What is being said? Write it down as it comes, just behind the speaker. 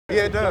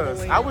Yeah, it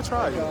does. I would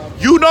try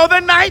it. You know the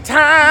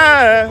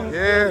nighttime.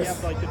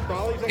 Yes.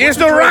 It's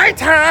the right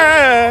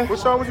time. What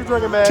song was you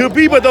drinking, man? To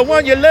be but the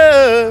one you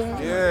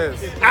love.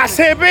 Yes. I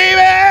said, baby.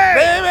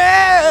 Baby.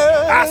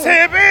 I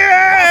said,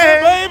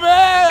 baby.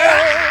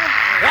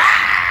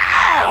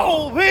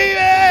 Oh, baby.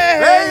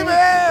 Baby.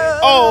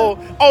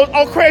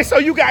 Oh, Craig, so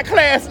you got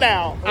class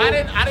now. I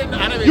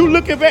didn't. You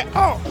looking back.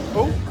 Oh,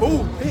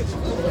 Bitch.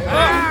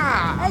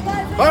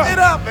 Fuck it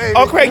up, baby.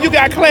 Oh, Craig, you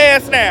got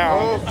class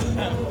now.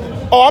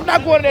 Oh, I'm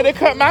not going there to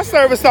cut my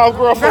service off,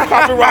 girl, for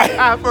copyright.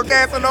 For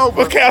Casanova.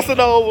 For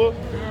Casanova.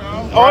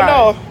 Oh,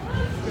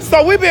 no.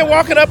 So we've been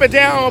walking up and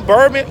down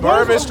Bourbon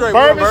Street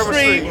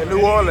in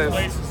New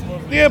Orleans.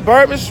 Yeah,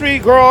 Bourbon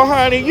Street, girl,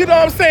 honey. You know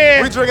what I'm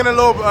saying? We drinking a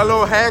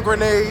little hand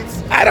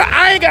grenades.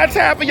 I ain't got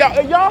time for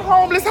y'all. Y'all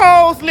homeless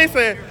hoes,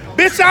 listen.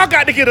 Bitch, y'all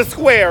got to get a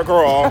square,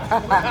 girl.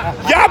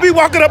 Y'all be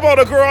walking up on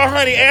a girl,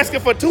 honey,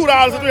 asking for $2 or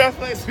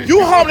 $3.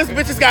 You homeless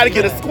bitches got to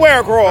get a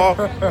square, girl.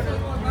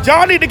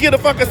 Y'all need to get a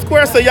fucking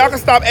square so y'all can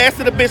stop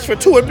asking the bitch for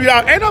 $2 or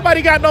 $3. Ain't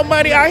nobody got no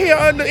money out here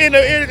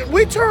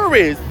we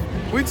tourists.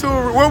 We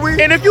tourists. What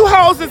we? And if you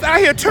hoes is out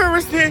here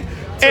touristing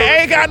and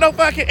ain't got no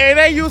fucking, and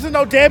ain't using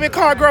no debit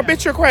card, girl,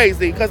 bitch, you're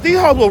crazy. Because these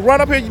hoes will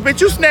run up here,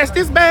 bitch, you snatch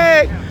this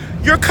bag,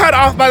 you're cut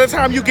off by the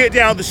time you get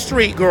down the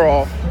street,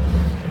 girl.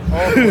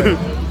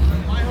 Oh,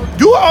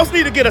 you hoes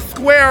need to get a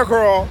square,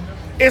 girl.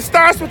 It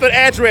starts with an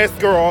address,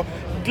 girl.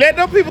 Let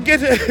them people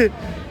get an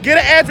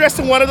address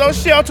to one of those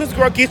shelters,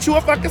 girl. Get you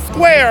a fucking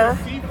square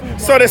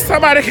so that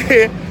somebody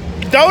can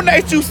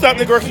donate you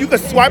something, girl. You can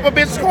swipe a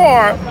bitch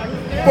card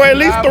for at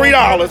least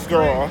 $3,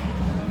 girl.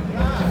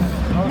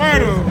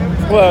 Myrtle.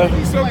 What?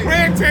 So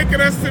Craig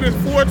taking us to this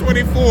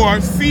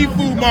 424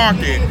 seafood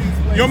market.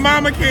 Your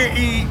mama can't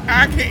eat.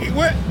 I can't eat.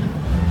 What?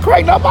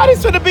 Craig,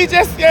 nobody's gonna be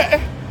just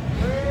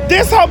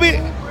this whole be.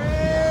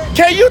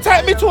 Can you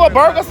take me to a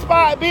burger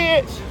spot,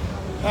 bitch?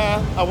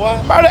 A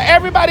what? Murder,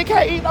 everybody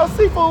can't eat no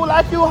seafood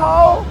like you,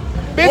 hoe.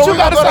 Bitch, Well, you we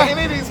gotta gonna go to say.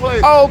 any of these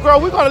places. Oh, girl,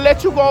 we're gonna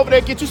let you go over there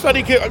and get you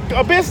something.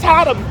 A bitch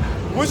tired of.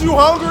 Was you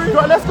hungry?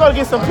 Girl, let's go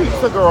get some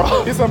pizza,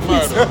 girl. Get some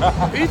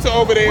pizza. Pizza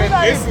over there.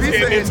 This is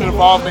getting into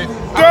involvement.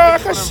 Girl,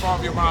 Girl,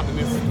 involve your mom in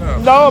this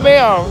stuff. No,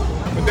 ma'am.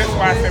 But that's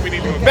why I said we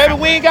need to. Baby,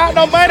 we ain't got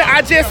no money.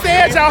 I just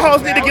said y'all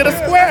hoes need to get a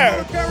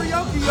square.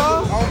 Karaoke,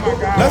 y'all. Oh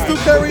my God. Let's do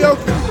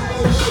karaoke.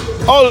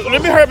 Oh,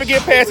 let me hurry and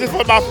get past this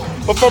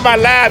before my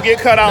live get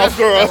cut off,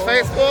 girl.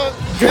 Facebook.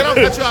 They don't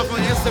cut you off on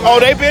Instagram. Oh,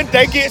 they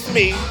gets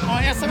me.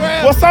 On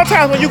Instagram. Well,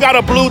 sometimes when you got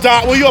a blue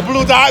dot, you a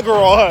blue dot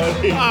girl,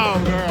 honey.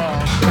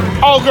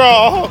 Oh,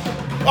 girl.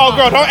 Oh,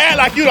 girl, don't act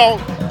like you're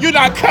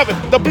not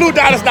coveted. The blue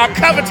dot is not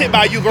coveted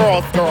by you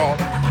girls, girl.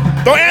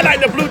 Don't act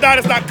like the blue dot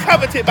is not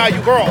coveted by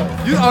you girls.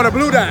 You on the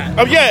blue dot?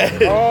 Oh, yeah.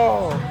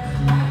 Oh.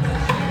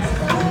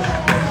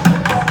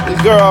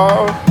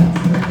 Girl.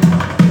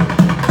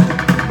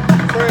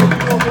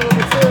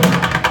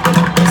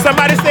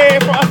 Somebody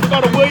said for us to go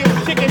to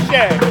Williams Chicken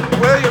Shack.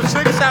 Williams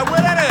Chicken Shack,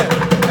 where that at?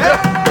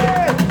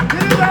 Hey!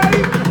 Get it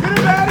ready! Get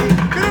it ready!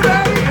 Get it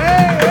ready!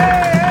 Hey!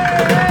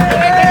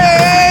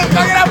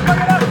 Fuck it up!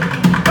 Fuck it up!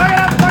 Fuck it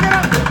up! Fuck it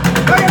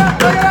up!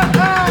 Fuck it up! Fuck it up!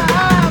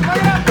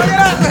 Fuck it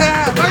up! Fuck it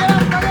up! Fuck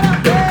it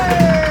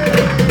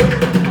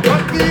up!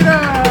 Fuck it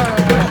up!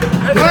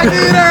 Fuck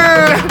it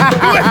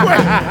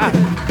up!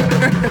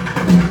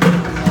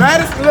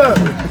 Madison, look.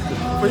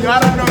 For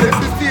y'all don't know, this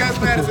is T.S.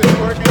 Madison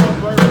working on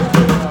burgers.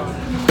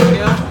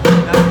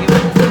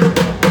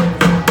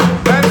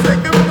 Madison,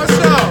 give him a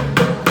show.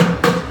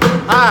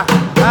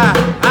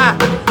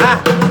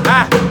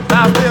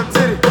 Bounce them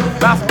titty.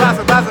 Bounce.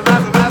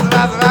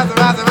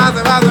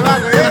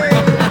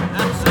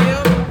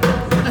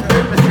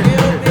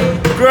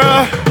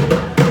 Girl,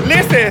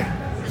 listen.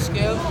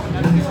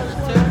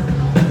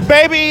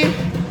 Baby,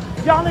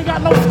 y'all ain't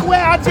got no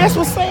square. I just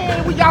was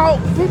saying, people ain't got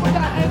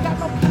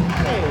no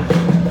cash.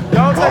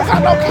 Y'all don't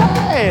got no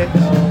cash.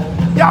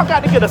 Y'all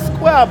got to get a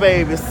square,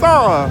 baby,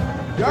 son.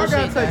 Y'all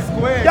gotta take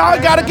square. Y'all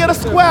got to get a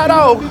square,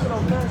 though. We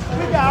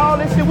got all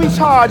this shit we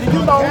charging, you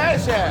know.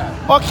 Cash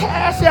out. Or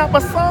cash out,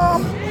 but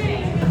some,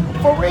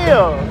 for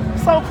real.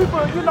 Some people,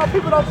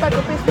 people don't think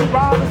a bitch be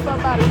robbing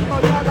somebody.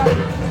 Y'all got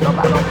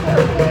nobody don't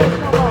carry cash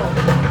no more.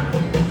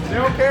 They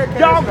don't care.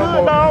 Y'all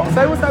good, though.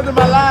 Say what's up to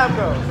my live,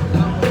 though.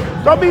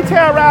 Don't be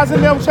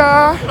terrorizing them,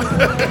 child.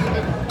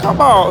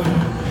 Come on.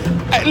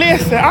 Hey,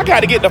 listen, I got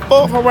to get the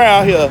fuck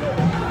around here.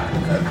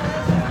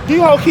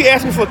 These hoes keep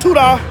asking me for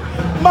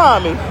 $2.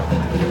 Mommy,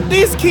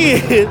 these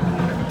kids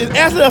is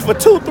asking us for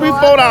 $2, $3,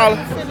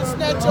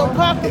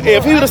 $4.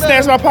 If he would have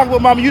snatched my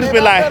pocketbook, mama, you'd have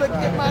been like,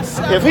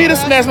 if he'd have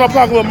snatched my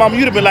pocketbook, mama,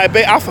 you'd have been like,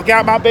 babe, I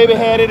forgot my baby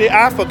had it.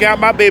 I forgot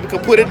my baby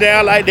could put it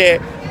down like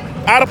that.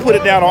 I'd have put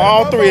it down on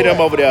all three of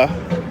them over there.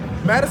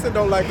 Madison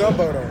don't like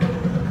gumbo, though.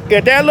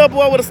 If that little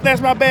boy would have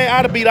snatched my bag,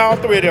 I'd have beat all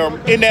three of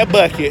them in that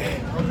bucket.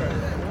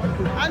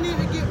 I need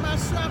to get my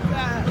shop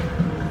out.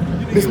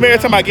 Miss Mary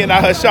talking about getting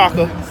out her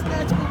shocker.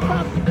 Snatch my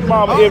pocket.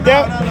 Mama,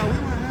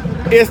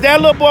 if that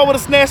little boy would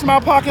have snatched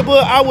my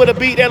pocketbook, I would have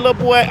beat that little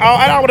boy.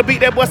 I would have beat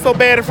that boy so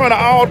bad in front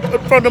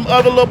of them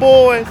other little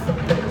boys.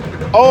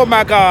 Oh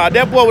my God,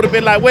 that boy would have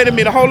been like, wait a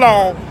minute, hold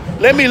on.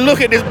 Let me look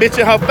at this bitch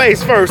in her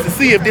face first to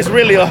see if this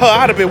really a her.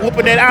 I'd have been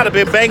whooping that. I'd have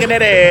been banging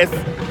that ass.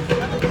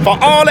 For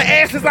all the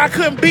asses I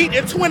couldn't beat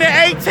in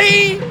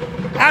 2018,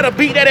 I'd have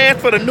beat that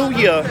ass for the new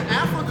year.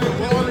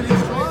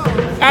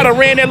 I'd have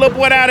ran that little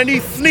boy down in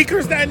these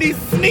sneakers. And your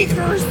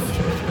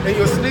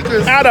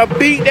sneakers. I'd have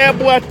beat that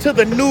boy till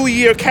the new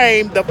year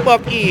came the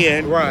fuck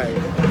in. Right.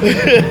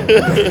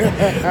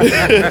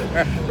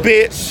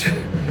 Bitch.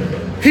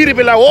 He'd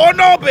be like, oh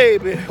no,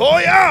 baby. Oh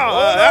yeah.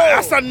 Oh, no.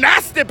 That's a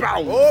nasty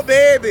bounce. Oh,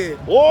 baby.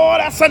 Oh,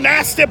 that's a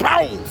nasty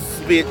bounce,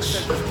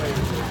 bitch.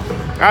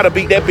 I'd have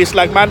beat that bitch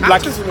like I'd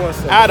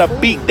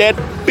have beat that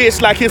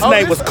bitch like his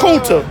name was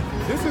Kunta.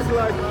 This is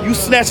like You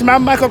snatched my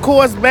Michael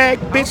Kors bag,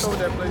 bitch.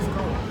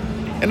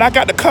 And I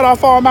got to cut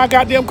off all my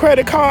goddamn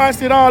credit cards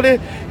and all that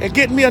and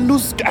get me a new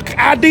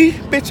ID.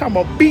 Bitch, I'm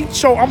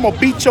gonna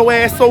beat your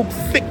ass so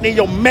thick that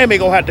your mammy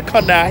gonna have to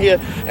come down here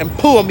and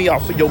pull me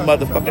off of your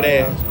motherfucking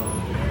ass.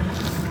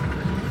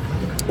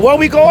 Where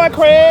we going,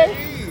 Craig?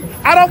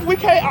 Everybody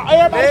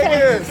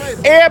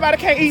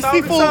can't eat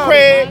seafood,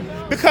 Craig.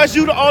 Because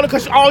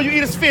all you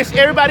eat is fish.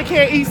 Everybody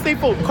can't eat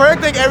seafood. Craig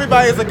think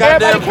everybody is a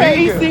goddamn Everybody can't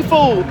eat vegan.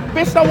 seafood.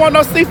 Bitch don't want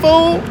no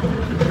seafood.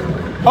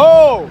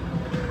 Oh.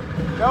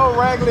 No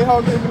raggedy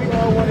hoe think we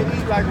all want to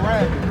eat like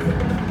raggedy.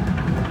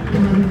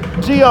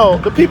 Gio,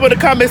 the people in the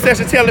comment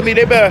section telling me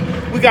we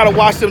gotta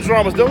watch them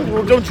dramas.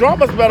 Them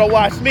dramas better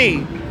watch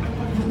me.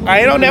 I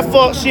ain't on that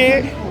fuck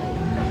shit.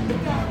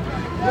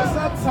 What's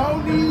up,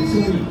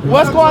 Tony?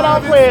 What's going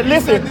on, Fred?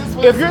 Listen,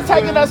 if you're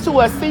taking us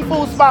to a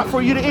seafood spot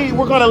for you to eat,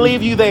 we're gonna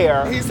leave you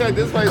there. He said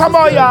this place. Come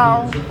on,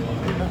 y'all.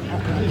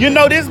 You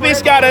know this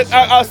bitch got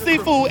a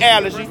seafood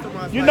allergy.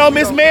 You know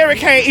Miss Mary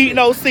can't eat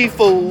no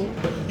seafood.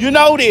 You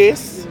know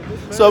this.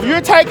 So if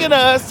you're taking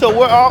us to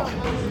where,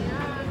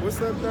 What's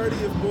up,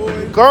 30th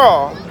boy?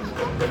 girl,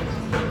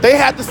 they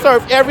have to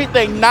serve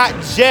everything, not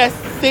just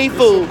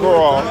seafood,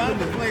 girl.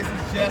 The places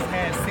just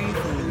had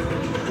seafood.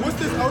 What's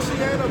this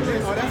Oceana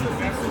place? Oh, that's a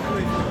seafood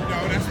place. No,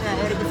 that's where I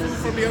ordered the food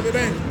from the other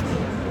day.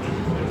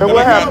 And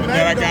what happened?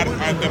 That I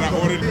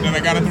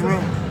got at the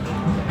room.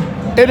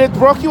 And it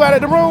broke you out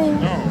of the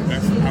room? No, I don't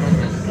know.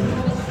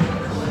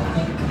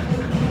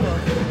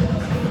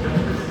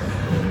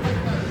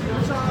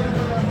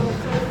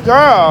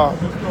 Girl,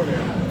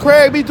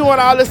 Craig be doing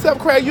all this stuff.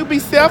 Craig, you be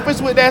selfish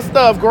with that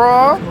stuff,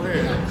 girl.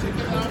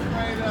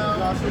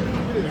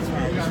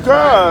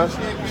 Girl,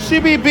 she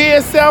be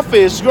being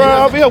selfish.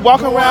 Girl, over here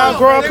walking around,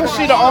 girl, because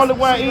she the only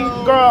one eating.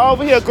 Girl,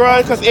 over here,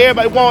 girl, because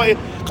everybody want it.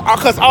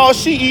 Because all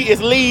she eat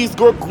is leaves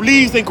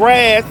and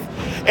grass.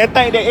 And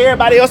think that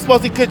everybody else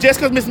supposed to, just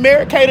because Miss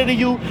Mary catered to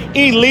you,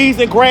 eat leaves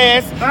and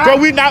grass. Girl,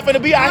 we not gonna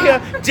be out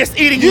here just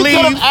eating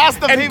leaves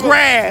and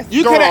grass.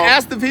 You could have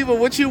asked the people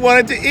what you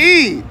wanted to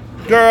eat.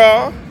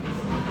 Girl,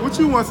 What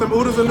you want, some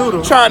oodles and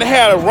noodles? trying to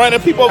have a running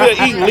people over there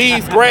eating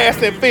leaves, grass,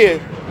 and fish.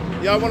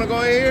 Y'all want to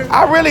go in here?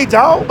 I really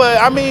don't,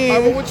 but I mean,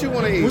 Well, what you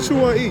want to eat? What you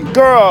want to eat?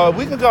 girl,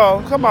 we can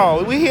go. Come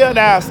on, we here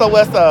now. So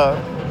what's up?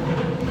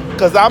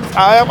 Cause I'm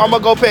gonna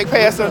go pick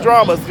past some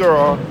dramas,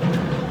 girl.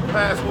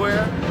 Pass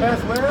where?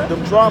 Pass where?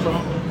 Them dramas.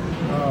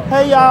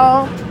 Hey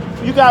y'all,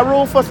 you got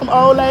room for some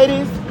old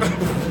ladies?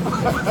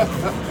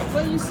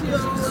 Where you see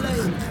your old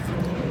lady?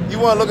 You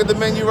want to look at the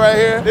menu right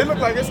here? It look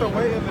like it's a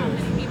waiting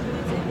list.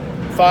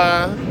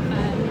 Fine.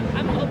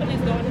 I'm gonna open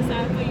this door on the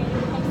side for you.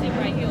 Come sit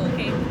right here,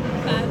 okay?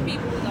 5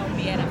 people are gonna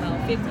be at about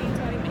 15,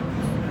 20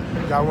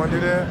 minutes. Y'all want to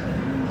do that?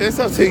 It's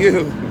up to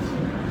you.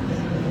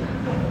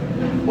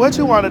 What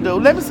you want to do?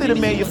 Let me see the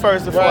menu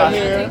first before Right I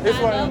here. It's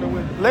right on the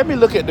window. Let me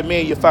look at the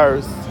menu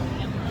first.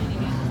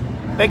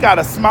 They got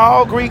a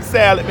small Greek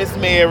salad, Miss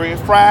Mary,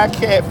 fried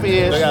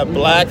catfish, They got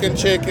black and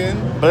chicken.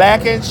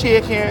 black and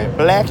chicken,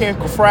 black and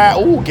fried,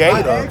 ooh,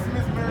 gator.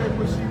 Miss Mary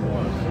what she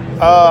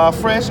wants.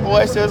 Fresh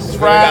oysters, They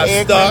fried got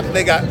egg, stuck.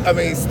 They got,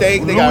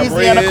 steak. They got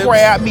Louisiana ribs.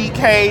 crab meat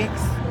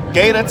cakes,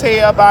 gator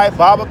tail bite,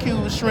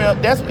 barbecue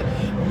shrimp. That's it.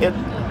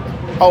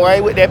 Oh, I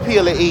ain't with that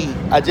peel to eat.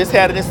 I just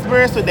had an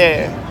experience with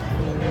that.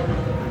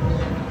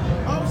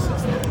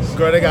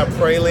 Girl, they got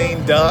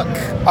praline duck.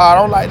 Oh, I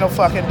don't like no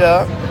fucking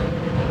duck.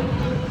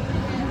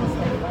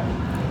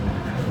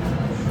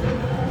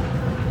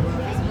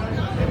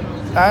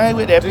 I ain't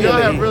with that Do peel y'all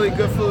to have eat. really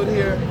good food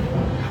here?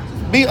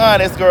 Be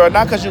honest, girl.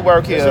 Not because you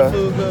work Is your here.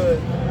 food good?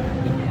 I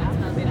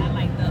love it. I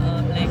like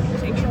the black and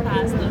chicken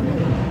pasta.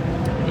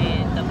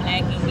 And the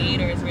black and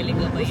gator is really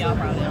good, but y'all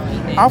probably don't eat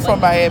that. I'm But from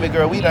Miami,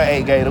 girl. We done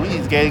ate gator. We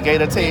eat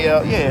gator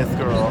tail. Yes,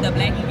 girl. the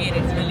black and gator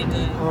is really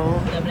good.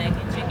 The black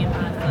and chicken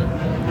pasta,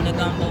 the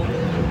gumbo,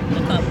 the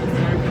couple.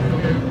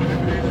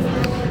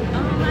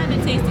 I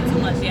haven't tasted too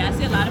much yet. I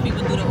see a lot of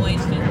people do the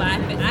oysters, but I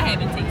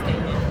haven't tasted it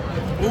yet.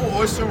 Ooh,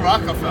 oyster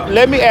Rockefeller.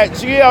 Let me ask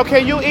GL,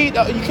 can you eat?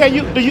 Are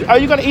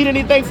you gonna eat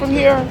anything from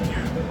here?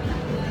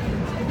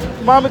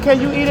 Mama, can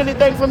you eat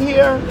anything from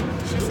here?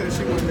 She said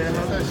she wasn't that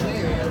hungry.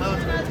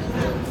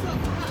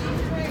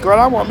 Girl,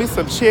 I want me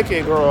some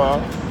chicken, girl.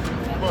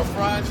 What,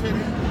 fried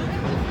chicken?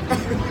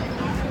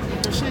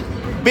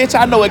 Bitch,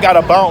 I know it got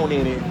a bone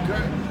in it.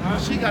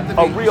 She got to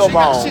A real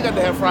bone. She got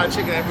to have fried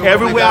chicken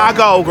Everywhere I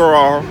go,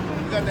 girl.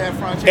 got to have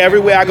fried chicken.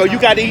 Everywhere I go. You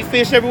got to eat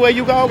fish everywhere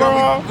you go,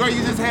 girl? Girl,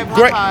 you just had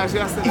Great. Popeyes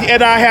yesterday.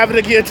 And I have it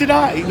again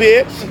tonight,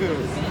 bitch.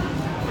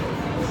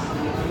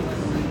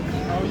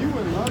 Oh, you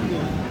in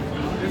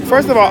London.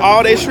 First of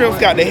all they shrimps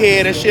got the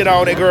head and shit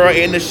on it, girl,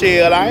 in the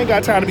shell. I ain't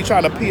got time to be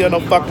trying to peel no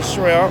fucking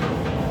shrimp. All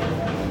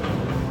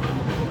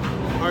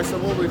right, so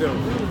what we doing?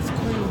 It's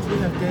clean. We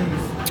have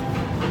days.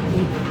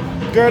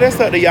 Girl, that's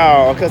up to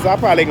y'all, because I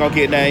probably ain't gonna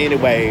get none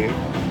anyway.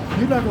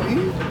 You not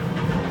gonna eat?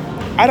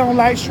 I don't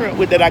like shrimp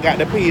with that I got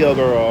to peel,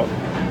 girl.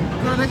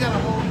 Girl, they got a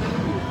whole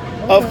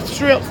menu. Of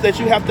shrimps that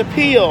you have to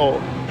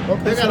peel.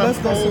 Okay, They so got let's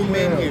a go whole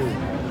somewhere menu.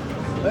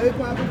 else. Lady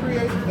Papa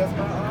Creations, that's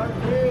my Aunt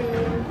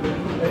Gwen.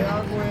 Hey,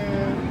 Aunt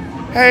Gwen.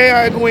 Hey, all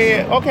right,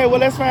 Gwen. Okay, well,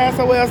 let's find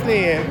somewhere else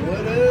then.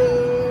 What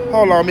up?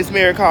 Hold on, Miss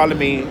Mary calling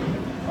me.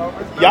 Oh,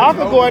 it's Y'all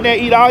can go in there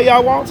and eat all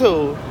y'all want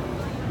to.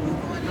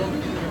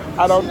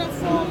 I don't.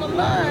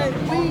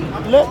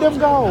 Let them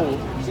go.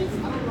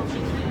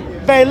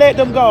 Babe, let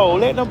them go.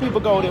 Let them people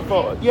go there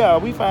for. Yeah,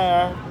 we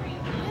fine.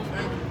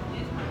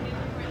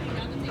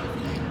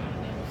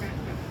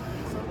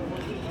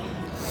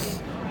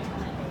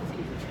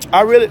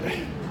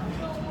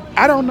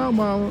 I don't know,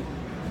 Mama.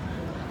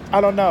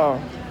 I don't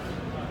know.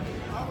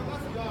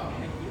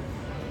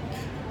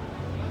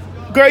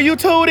 Girl, you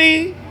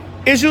Tootie?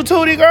 Is you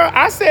Tootie, girl?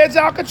 I said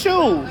y'all could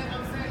choose.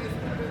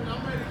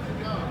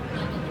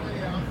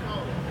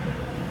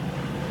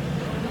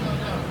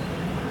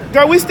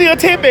 Girl, we still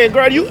tipping.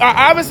 Girl, you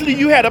obviously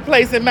you had a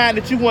place in mind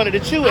that you wanted to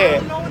chew I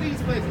at. don't know these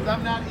places.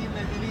 I'm not eating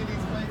at any of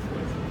these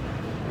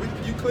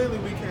places. You clearly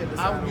we can't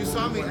decide. You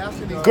saw me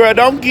asking these. Girl,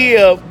 don't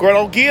give. Girl,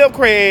 don't give,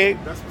 Craig.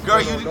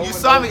 Girl, you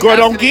saw me. Girl,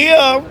 don't asking these-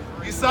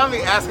 give. You saw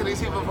me asking these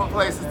people for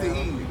places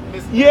to eat.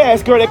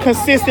 Yes, girl, that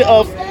consisted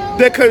of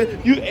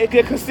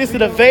it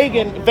consisted of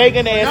vegan ass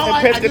No,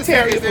 and I just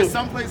said, pescatarian is there food.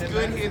 someplace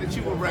good here that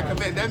you would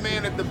recommend? That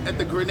man at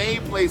the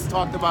grenade place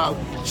talked about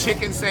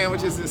chicken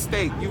sandwiches and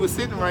steak. You were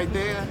sitting right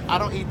there. I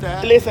don't eat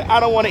that. Listen, I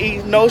don't want to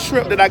eat no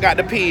shrimp that I got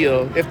to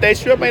peel. If they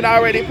shrimp ain't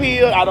already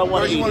peeled, I don't Or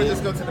want to you eat want to it.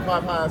 just go to the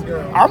Popeyes,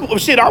 girl? I'm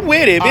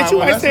with it, All bitch. right, You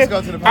well, ain't let's said just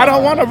go to the I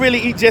don't Popeyes. want to really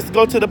eat. Just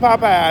go to the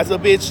Popeyes, so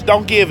bitch,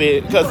 don't give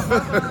it,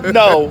 cause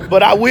no.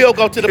 But I will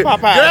go to the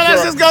Popeyes. Girl,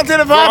 let's just go to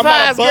the I'm not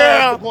Popeyes, above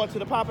girl. for going to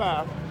the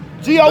Popeyes.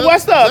 Gio,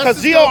 what's up? Let's Cause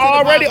just Gio go to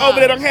the already Popeyes. over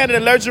there done had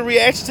an allergic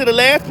reaction to the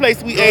last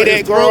place we ate His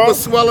at, throat girl. was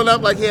swelling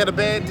up like he had a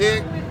bad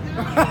dick.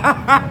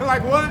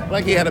 Like what?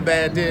 Like he had a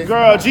bad dick.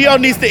 Girl,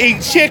 Gio needs to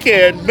eat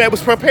chicken that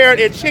was prepared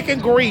in chicken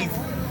grease.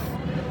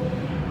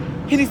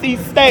 He needs to eat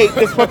steak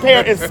that's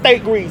prepared in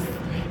steak grease.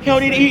 He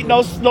don't need to eat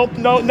no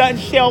nothing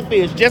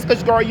shellfish. Just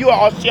cause, girl, you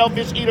are a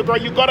shellfish eater, girl.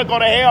 You gotta go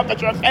to hell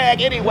cause you're a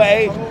fag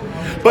anyway.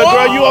 But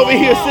girl, you over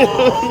here.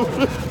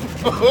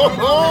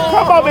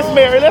 Come on, Miss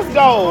Mary, let's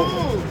go.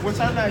 Which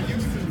I'm not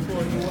used to for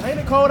New Orleans. Ain't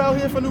it cold out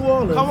here for New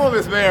Orleans? Come on,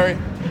 Miss Mary.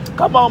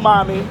 Come on,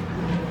 mommy.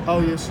 Oh,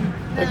 yeah, she.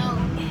 Now,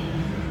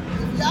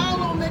 if y'all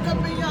don't make up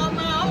in y'all mind,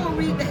 I'm gonna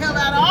read the hell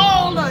out of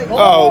all of you.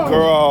 Oh,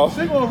 girl.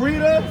 She gonna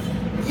read us?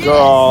 Yes.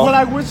 Girl. Well,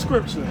 like which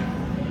scripture?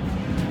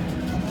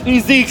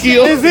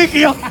 Ezekiel.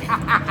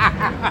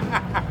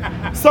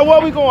 So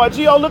where we going?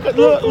 Gio, look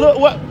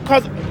what,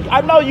 cause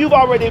I know you've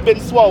already been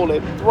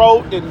swollen,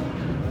 throat and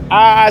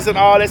eyes and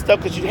all that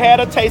stuff, cause you had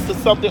a taste of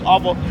something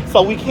awful.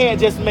 So we can't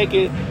just make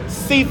it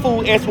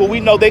seafood as well. We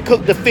know they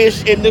cook the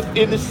fish in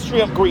the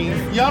shrimp grease.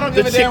 Y'all don't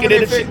the give a damn when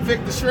chicken they and the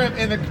fix the shrimp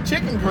in the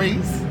chicken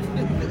grease.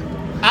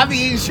 I be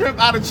eating shrimp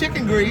out of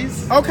chicken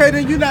grease. Okay,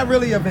 then you're not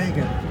really a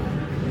vegan.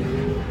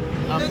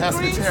 I'm The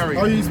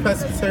pescatarian. Oh, you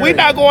pescatarian. We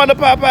not going to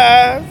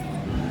Popeyes.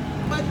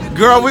 But the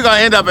Girl, we're gonna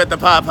end up at the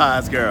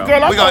Popeyes, girl.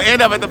 Girl, We're gonna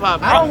end up at the I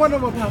Popeyes. don't want no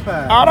more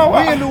Popeyes. I don't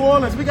want- We in New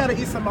Orleans. We gotta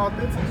eat some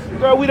authentic shit.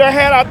 Girl, we done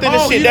had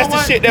authentic shit. you That's know the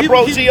what? shit that People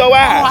broke keep- Gio Oh,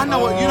 I out. know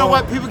what. You know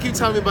what? People keep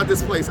telling me about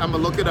this place. I'm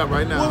gonna look it up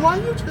right now. Well, why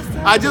you just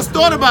I just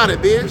thought about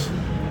it, bitch.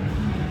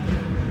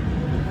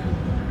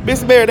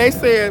 Miss Mary, they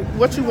said,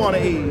 what you want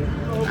to eat?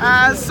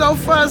 so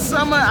far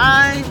summer,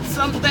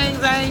 some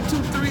things I ain't too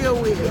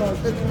thrilled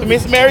with.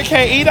 Miss Mary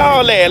can't eat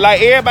all that.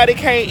 Like, everybody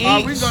can't We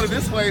eat. can go to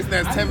this place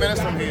that's 10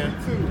 minutes from here.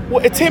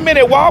 What, a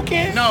 10-minute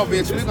walk-in? No,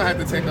 bitch, we're gonna have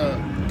to take a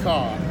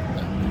car.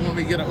 You want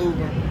me to get an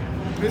Uber?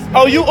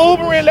 Oh, you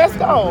Ubering? Let's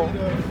go.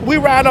 We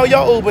ride on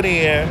your Uber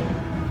then.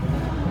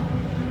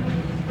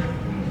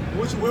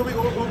 Where we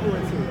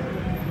Ubering to?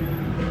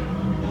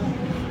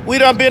 We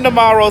done been to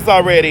Maro's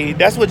already.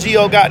 That's what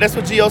Gio got. That's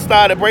what Gio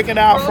started breaking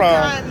out from.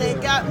 And they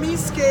got me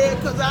scared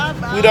because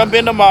We done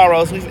been to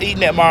Maro's. We've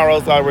eaten at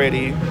Maro's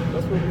already.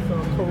 That's where we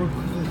found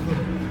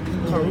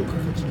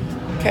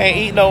Karuka. Can't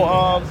eat no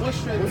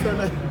What's her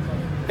name?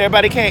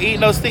 everybody can't eat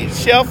no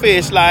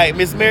shellfish. Like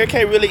Miss Mary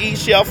can't really eat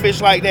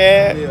shellfish like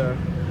that. Yeah.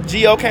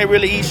 Gio can't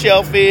really eat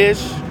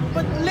shellfish.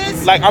 But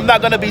listen. Like, I'm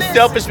not gonna be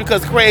selfish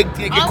because Craig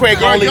Girl,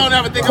 only. you don't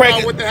ever think Craig,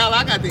 about what the hell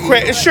I got to eat.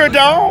 Craig, sure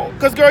don't.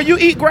 Cause girl, you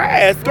eat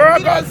grass, girl.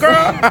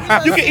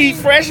 You can eat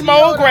fresh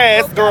mowed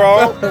grass,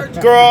 girl.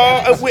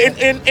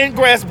 In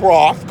grass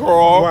broth,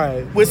 girl.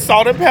 Right. With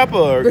salt and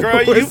pepper,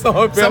 girl. You.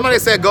 Somebody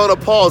said go to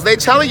Paul's. They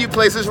telling you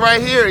places right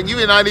here, and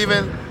you're not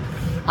even.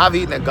 I've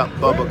eaten at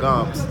Bubba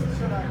Gums.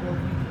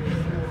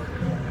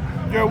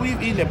 Girl,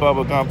 we've eaten that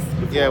bubble gum.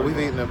 Yeah, we've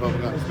eaten that bubble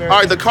gum. All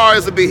right, the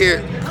cars will be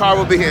here. Car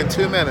will be here in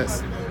 2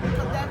 minutes.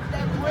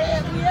 That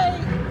bread we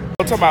ate.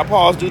 I'm talking about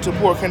pause due to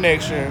poor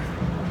connection.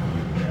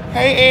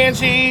 Hey,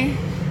 Angie.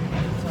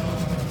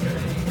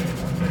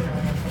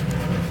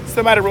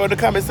 Somebody wrote in the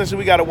comment section,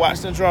 we gotta watch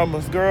the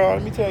drummers. Girl,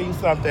 let me tell you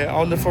something.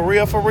 On the for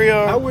real,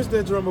 I wish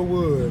that drummer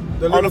would.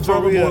 The little the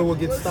drummer real. boy would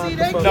get Well, stopped. see,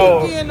 the they fuck keep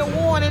No. getting the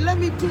warning. Let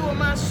me pull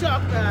my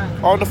shotgun.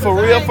 on the for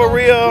real,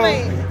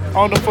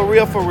 on the for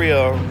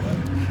real.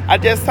 I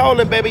just told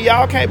him, baby,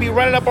 y'all can't be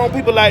running up on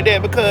people like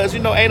that because, you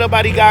know, ain't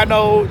nobody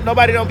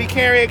nobody don't be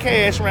carrying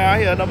cash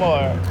around here no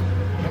more.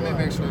 Let me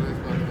make sure this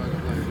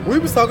motherfucker. We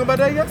was talking about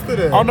that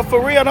yesterday. On the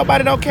for real,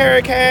 nobody don't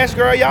carry cash,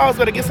 girl. Y'all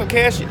better get some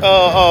cash.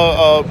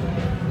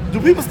 Do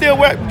people still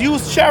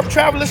use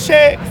traveler's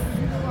checks?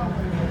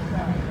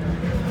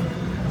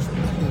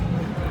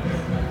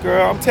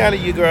 Girl, I'm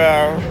telling you,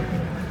 girl.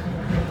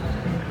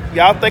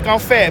 Y'all think I'm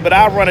fat, but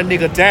I run a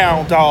nigga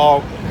down,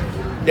 dog.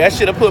 That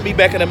should have put me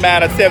back in the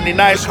mile of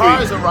 79th The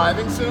car is Street.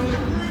 arriving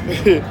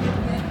soon.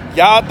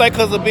 Y'all think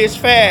cause a bitch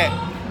fat.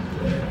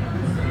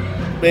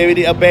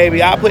 Baby,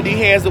 I put these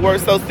hands to work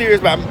so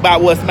serious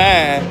about what's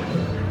mine.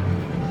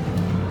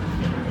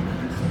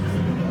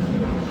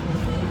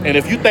 And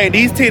if you think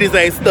these titties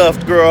ain't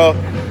stuffed, girl,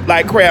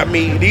 like crab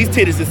meat, these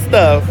titties is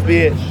stuffed,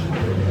 bitch.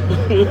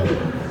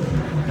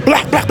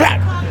 Black, black, black.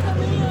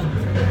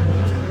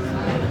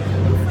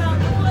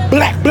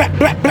 Black, black,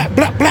 black, black,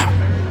 black, black.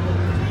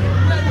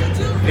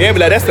 Yeah, be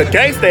like, that's a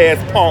gangsta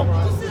ass punk.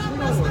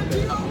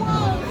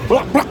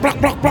 Black, black,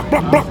 black, black, black,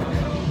 black, black.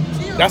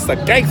 That's a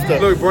gangster.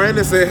 Look,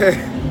 Brandon said,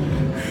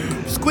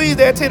 hey. Squeeze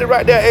that titty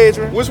right there,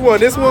 Adrian. Which one?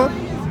 This one?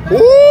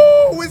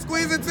 Ooh, we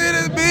squeezing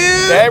titties,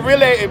 bitch. That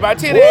really, my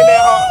titty ain't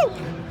that hard.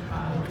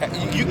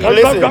 You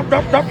listen,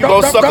 you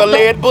gonna suck a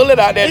lead bullet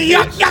out that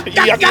bitch.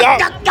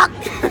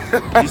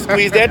 You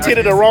squeeze that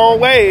titty the wrong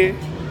way.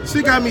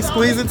 She got me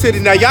squeezing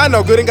titties. Now, y'all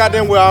know good and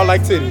goddamn well I don't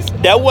like titties.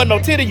 That wasn't no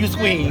titty you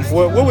squeezed.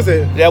 What was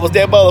it? That was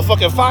that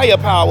motherfucking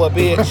firepower,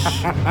 bitch.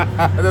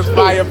 That's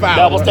firepower.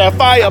 That was that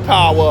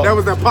firepower. That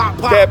was the pop.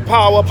 That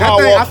power. That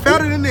thing, I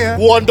felt it in there.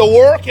 Wonder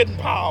working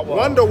power.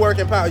 Wonder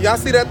working power. Y'all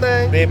see that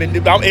thing? Baby,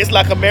 it's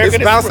like American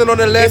It's bouncing on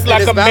the left. It's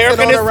like and it's American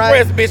bouncing on the right,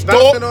 Express, bitch.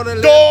 bouncing on the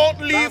left,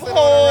 Don't leave bouncing on the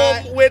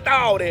right. home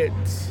without it.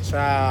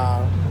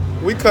 Child.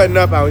 We cutting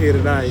up out here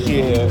tonight.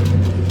 Yeah.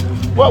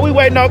 What we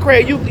waiting on,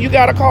 Craig? You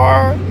got a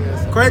car?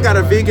 Craig got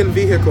a vegan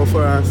vehicle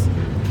for us.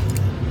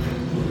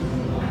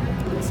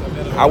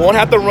 I won't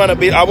have to run a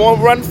bit. I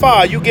won't run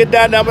far. You get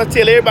down there, I'm gonna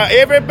tell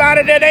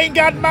everybody that ain't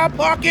got my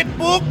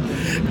pocketbook,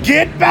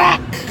 get back.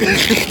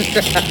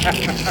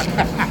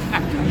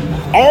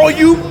 All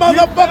you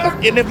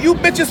motherfuckers, and if you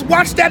bitches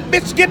watch that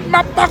bitch get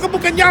my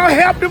pocketbook and y'all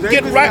help him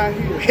get right,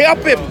 help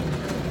him.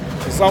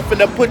 Something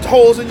to put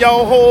holes in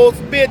y'all holes,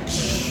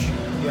 bitch.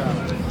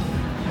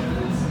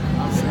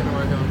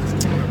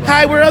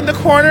 Hi, we're on the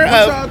corner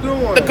y'all of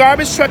doing? the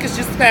garbage truck is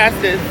just past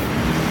us.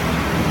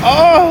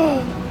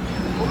 Oh.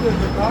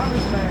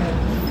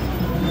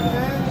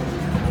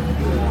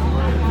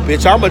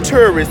 Bitch, I'm a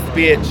tourist,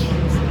 bitch.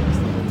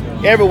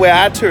 Everywhere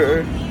I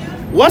tour.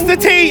 What's the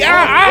tea? Girl,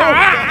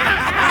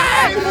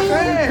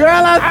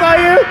 I saw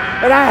you,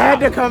 and I had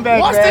to come back,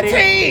 What's Betty. the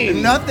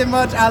tea? Nothing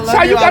much. I love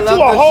So you you. I got love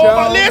you a the whole.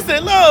 show.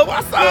 Listen, look,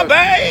 what's up,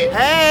 babe?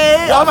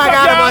 Hey, oh my What's up,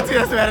 God, y'all? I'm on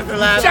TS Madison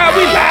live. Child,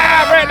 we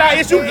live right now.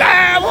 Is you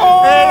live,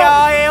 ho? Hey,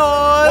 y'all, hey,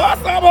 hoes.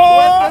 What's up, ho?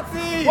 What's the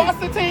tea? What's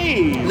the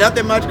tea?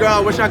 Nothing much, girl. I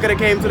wish I could have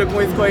came to the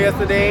Queen's Square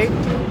yesterday,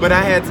 but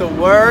I had to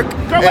work.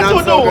 Girl, and what I'm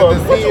you so doing? good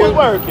to What see you was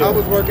working? I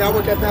was working. I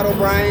work at Pat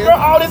O'Brien. Girl,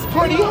 all this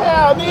pretty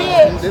hair,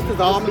 bitch. This is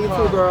all me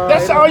too, girl.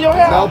 That's all your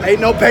hair? No, ain't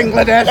no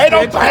Bangladesh. Ain't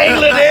no bitch.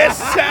 Bangladesh,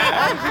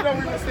 child. You know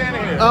we were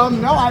standing here.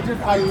 No, I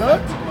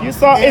looked. You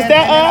saw, is and that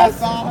then us? I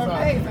saw her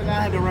face, and I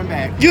had to run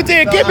back. You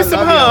did. Give me I some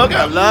love hug. you.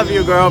 I love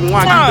you, girl.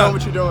 Mwah. Keep doing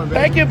what you're doing, baby.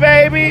 Thank you,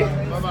 baby.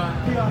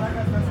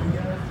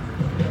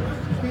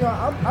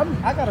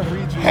 I gotta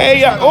read you.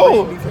 Hey,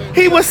 oh,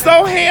 he was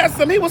so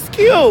handsome. He was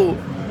cute.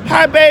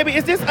 Hi, baby.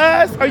 Is this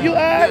us? Are you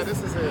us? Yeah,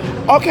 this is it.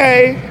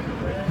 Okay.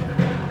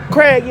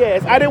 Craig,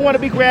 yes. I didn't want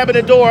to be grabbing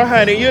the door,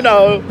 honey. You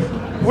know,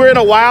 we're in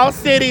a wild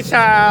city,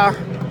 child.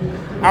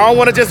 I don't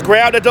want to just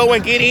grab the door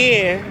and get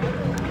in.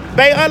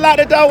 Babe, unlock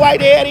the door, white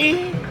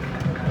daddy.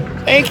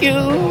 Thank you.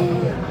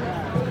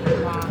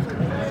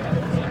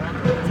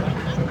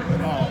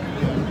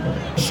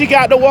 She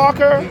got the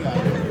walker.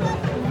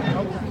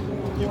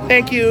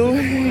 Thank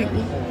you.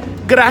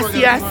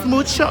 Gracias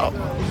mucho.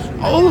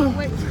 Oh.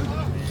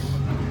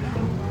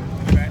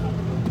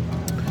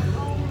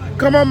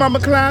 Come on, mama,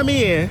 climb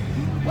in.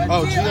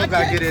 Oh, Gio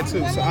gotta get in too,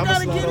 so I'm gonna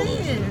gotta slow get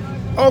over. in.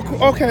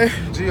 Oh, okay.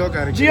 Gio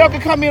gotta get Gio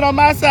can come in on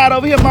my side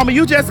over here, mama.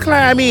 You just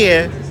climb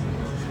in.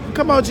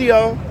 Come on,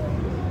 Gio.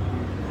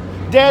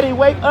 Daddy,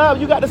 wake up.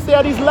 You got to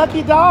sell these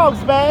lucky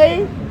dogs,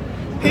 babe.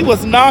 He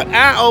was knocked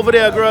out over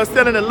there, girl,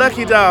 selling the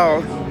lucky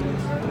dog.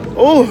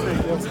 Ooh.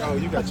 Oh,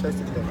 you got chest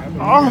to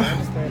come. I Oh.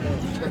 understand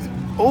that. Trust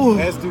me. Ooh.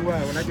 As do I.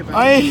 When I get back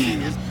I to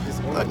the it's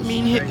Let on. me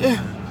hit.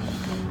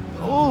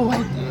 Oh,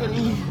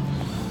 daddy.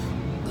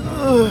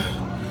 Ugh.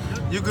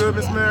 You good,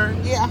 Miss Mary?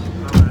 Yeah.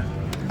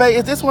 Babe,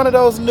 is this one of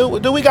those new?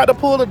 Do we got to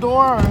pull the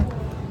door?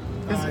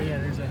 Yeah,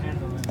 there's a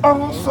handle.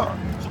 Oh, I'm sorry.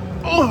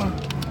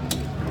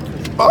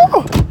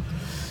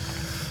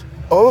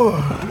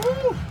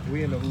 Oh.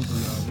 We in the Uber,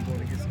 y'all. We going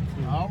to get some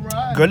food. All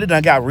right. Girl, it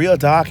done got real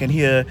dark in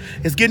here.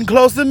 It's getting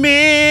close to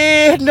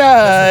midnight.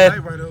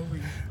 Right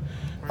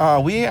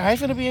over here. I ain't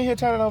finna be in here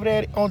turning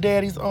over on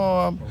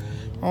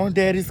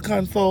Daddy's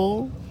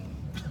console.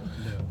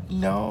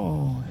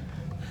 No.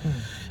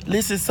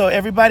 Listen, so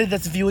everybody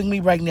that's viewing me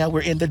right now,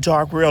 we're in the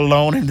dark. We're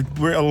alone, and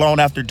we're alone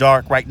after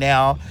dark right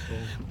now.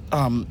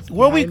 Behind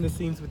the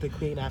scenes with the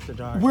Queen after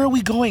dark. Where are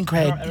we going,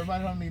 Craig?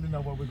 Everybody don't need to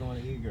know what we're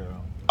going to eat,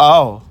 girl.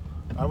 Oh.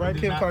 All right,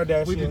 We Kim did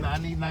Kardashian. We did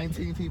not need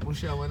 19 people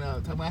showing up.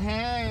 Talking about,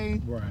 hey.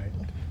 Right.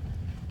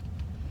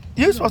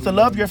 You're supposed to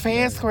love your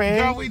fans,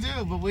 Craig. Girl, we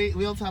do, but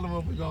we'll tell them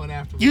what we're going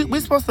after. We We're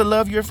supposed to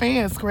love your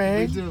fans, We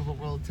Craig. do, but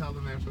we'll tell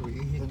them after we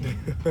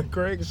eat.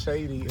 Craig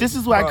shady. This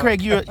is why,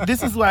 Craig. You're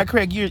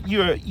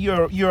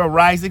a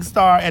rising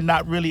star and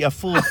not really a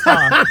full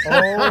star.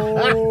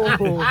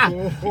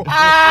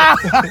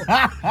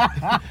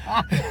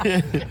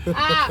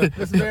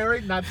 Miss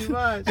Mary, not too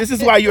much. This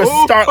is why you're a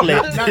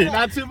starlet.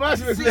 Not too much,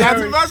 Miss Not too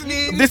Mary. much,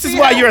 need. This is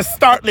why you're a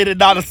starlet and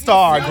not a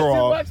star, Not too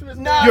girl. much, Miss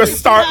No, Mary. You're you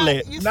see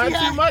starlet. how- you see Not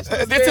how- too much,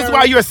 Miss This is Mary.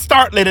 why you're a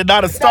starlet and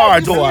not a star,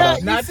 you see how- daughter.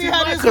 You Not see too how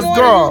much. this 'Cause,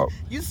 morning? girl,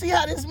 You see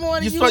how this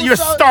morning you You're was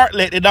a so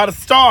starlet and not a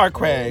star,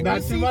 Craig.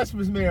 Not too much,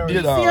 Miss Mary.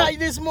 You See how know.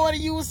 this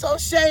morning you was so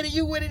shady.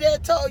 You went in there,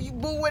 told you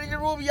boo went in the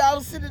room. Y'all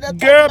was sitting there.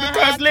 Girl, talking about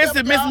because how listen,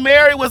 tough Miss y'all-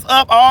 Mary was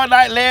up all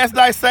night last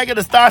night singing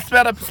the Star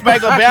Spangled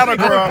Banner,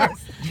 girl.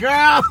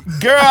 Girl,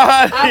 Girl,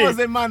 I was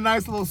in my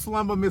nice little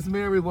slumber. Miss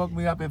Mary woke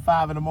me up at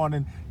 5 in the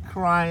morning,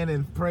 crying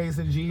and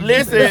praising Jesus.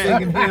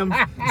 Listen. and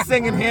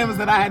singing hymns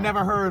that I had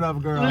never heard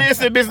of, girl.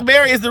 Listen, Miss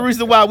Mary is the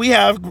reason why we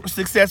have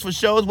successful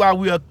shows, why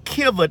we are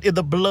kivered in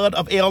the blood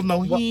of El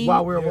Nohim.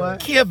 While we're what?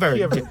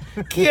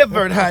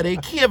 Kivered, honey,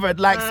 kivered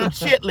like some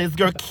chitlins,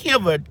 girl,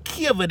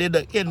 kivered in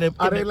the.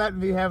 Are they letting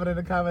me have it in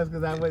the comments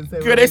because I wouldn't say?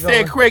 Girl, they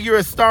said, Craig, you're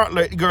a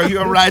starlet, girl,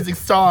 you're a rising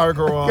star,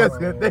 girl.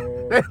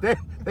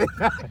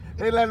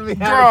 They letting me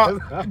have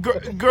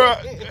it.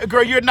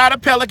 Girl, you're not a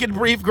Pelican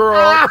Brief,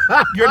 girl.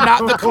 You're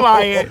not the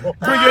client.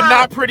 Girl, you're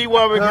not Pretty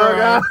Woman,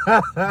 girl.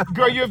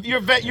 Girl,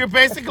 you're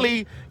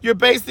basically,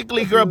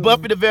 girl,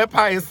 Buffy the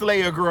Vampire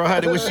Slayer, girl,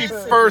 honey, when she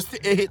first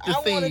hit the I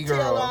want scene, to tell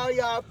girl. all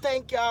y'all,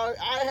 thank y'all.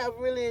 I have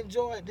really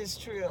enjoyed this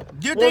trip.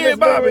 You Well, did, Miss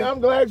Mary, Bobby.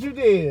 I'm glad you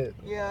did.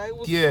 Yeah, it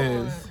was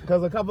Yes. fun.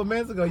 Because a couple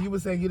minutes ago, you were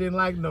saying you didn't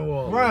like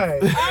NOLA.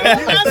 Right.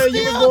 I said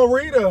you was still- gonna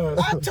read us.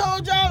 I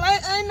told y'all,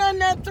 ain't nothing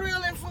that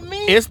thrilling for me.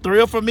 It's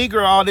thrill for me,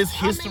 girl. All this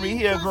history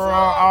here, girl.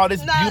 All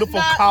this beautiful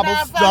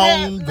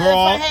cobblestone, If girl.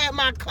 I had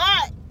my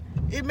cot,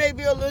 it may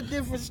be a little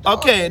different story.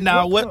 Okay,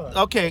 now What what?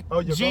 car? Okay, Oh,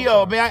 your Gio,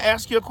 go-kart. may I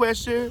ask you a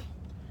question?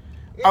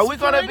 It's Are we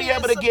gonna pretty, be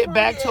able to it's a get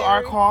back pretty to our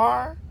area.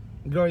 car?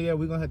 Girl, yeah,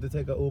 we're going to have to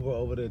take an Uber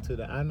over there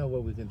to I know where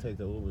we can take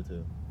the Uber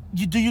to.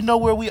 Do you know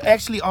where we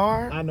actually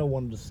are? I know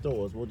one of the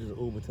stores. We'll just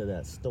Uber to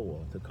that store.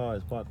 The car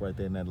is parked right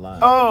there in that line.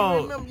 You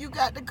Oh, remember, you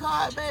got the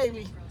card,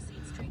 baby.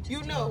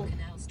 You know,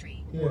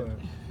 Yeah.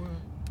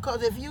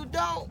 because if you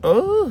don't,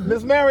 oh.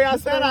 Miss Mary, I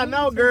said I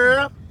know,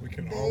 girl. We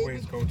can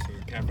always go to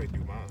Cafe Du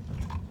Monde.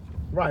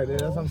 Right,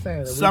 that's what I'm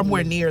saying.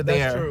 Somewhere near That's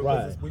there. true.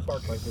 Right. We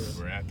park like this.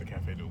 We're at the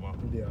Cafe Du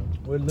Monde. Yeah.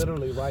 We're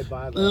literally right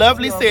by the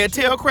Lovely said,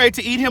 tell Craig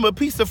to eat him a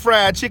piece of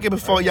fried chicken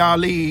before y'all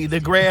leave.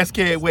 The grass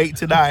can't wait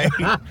tonight.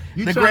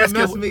 You The trying grass to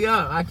mess can- me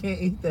up. I can't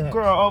eat that.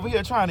 Girl, over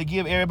here trying to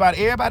give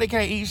everybody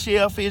can't eat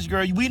shellfish,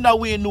 girl. We know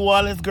we in New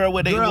Orleans, girl,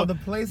 where they Girl, the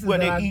places where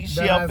that they I- eat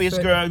that I shellfish,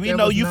 said girl. We there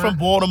know was you not- from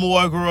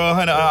Baltimore, girl,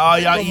 honey. All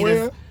y'all From eat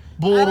where? is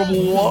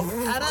Baltimore.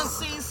 I done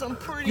seen some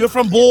pretty. You're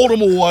from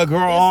Baltimore, and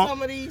girl.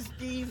 some of these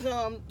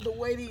the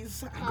way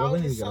these Girl, we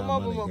need to houses, get some our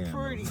of them money are again,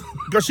 pretty.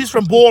 Girl, she's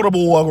from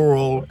Baltimore,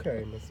 girl.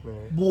 Okay, Miss Mary.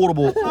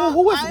 Baltimore.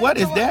 What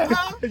is that?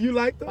 You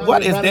like that?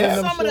 What is Running that?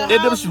 them Some of the They're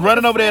houses them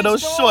running over there in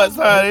those next shorts,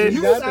 door. honey.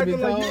 You got was to be acting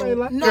like you cold. ain't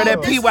like No, Girl,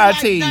 that this is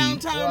PYT. like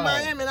downtown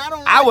Miami, and I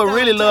don't. I like would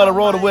really love to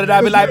roll with it.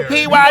 I'd be like,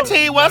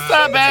 PYT, what's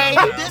up, babe?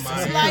 This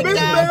is like Miss Mary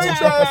downtown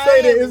trying to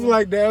say that it's Miami.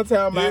 like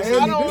downtown Miami.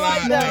 I don't This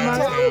like is not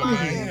downtown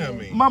Miami.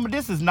 Miami. Mama,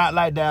 this is not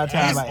like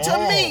downtown. Like,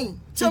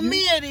 To me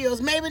it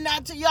is. Maybe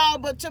not to y'all,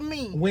 but to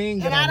me. We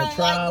ain't and get I on the don't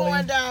like trolley.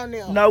 going down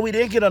there. no, we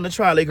didn't get on the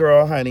trolley,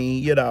 girl, honey.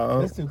 You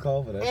know, It's too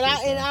cold for that.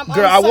 And I'm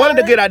girl, I wanted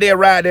to sorry. get out there and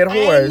ride that I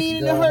ain't horse.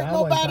 meaning to Girl, hurt I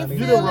wasn't trying nobody's to You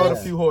get done rode a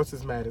feelings. few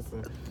horses,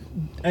 Madison.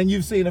 And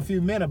you've seen a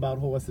few men about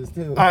horses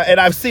too. And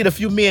I've seen a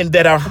few men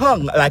that are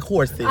hung like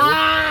horses.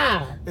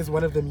 Is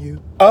one of them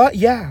you?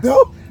 Yeah.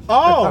 No.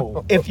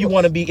 Oh, if you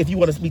want to be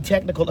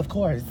technical, of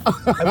course. Of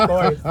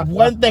course.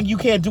 One thing you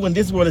can't do in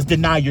this world is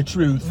deny your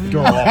truth,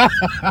 girl.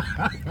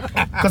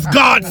 Because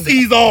God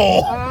sees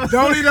all.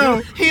 Don't he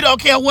know? He don't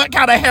care what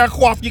kind of hair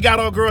coif you got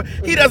on, girl.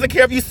 He doesn't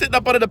care if you sitting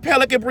up under the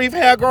Pelican Brief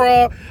hair,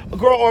 girl,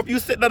 or if you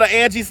sitting under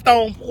Angie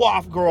Stone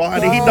coif, girl.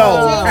 Honey, he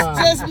knows.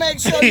 Just make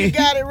sure you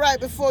got it right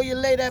before you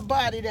lay that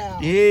body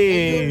down. Yeah.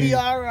 And you'll be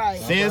all right.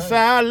 Since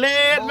I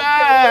laid Don't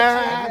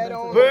care my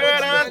what you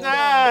burden had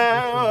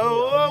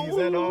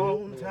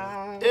on.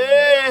 down,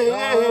 hey,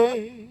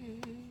 hey,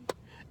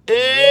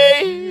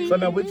 hey. But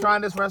no, we're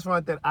trying this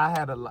restaurant that I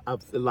had a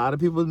lot of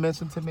people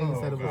mentioned to me and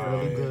said it was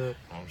really good.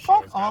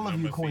 Fuck all of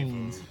you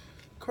queens.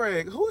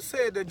 Craig, who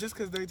said that just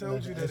because they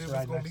told you that it was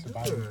right going to next be to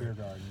Bio good? Beer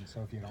Garden.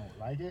 So if you don't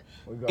like it,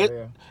 We go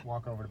there.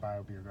 walk over to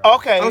Bio Beer Garden.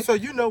 Okay. Oh, so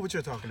you know what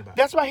you're talking about.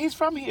 That's why he's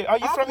from here. Are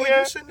you Oh, from well, here?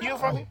 you should know. You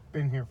from here?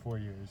 Been here 4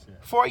 years. Yeah.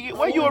 4 years.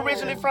 Where you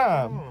originally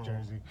from?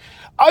 Jersey,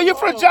 Oh, you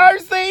from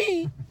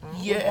Jersey?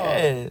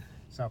 Yeah.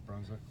 South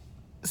Brunswick.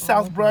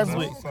 South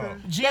Brunswick. Okay.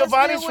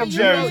 Giovanni's from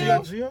Jersey.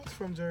 Gio's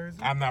from Jersey.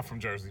 I'm not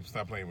from Jersey.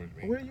 Stop playing with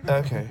me. Where you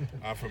Okay.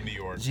 I'm from New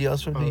York.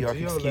 Gio's from New York.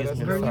 Gio, Excuse let us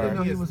me. know. I'm You didn't sorry.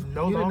 know he was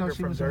no longer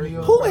from Jersey.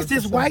 Who is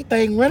this white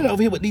thing running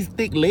over here with these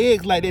thick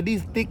legs like that?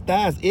 These thick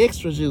thighs,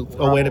 extra juice.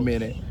 Oh, wait a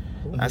minute.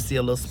 I see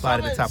a little spot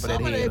at the top of that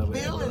head over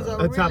there.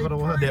 The top of the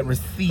one. That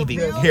receiving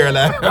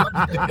hairline.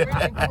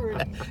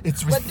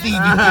 It's receiving.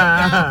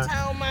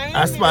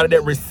 I spotted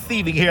that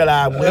receiving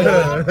hairline.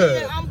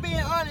 I'm being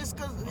honest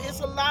because it's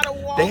a lot of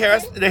water.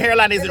 The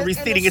hairline isn't And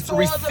receding, the it's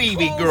stores are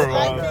receiving, closed girl.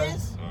 like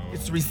this.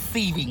 It's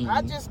receiving.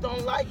 I just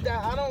don't like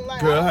that. I don't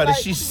like. Girl, I don't honey, like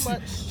she's too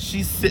much.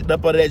 she's sitting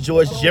up under that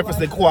George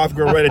Jefferson coif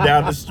girl running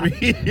down the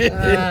street.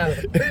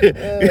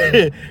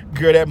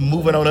 Girl, that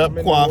moving on up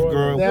coif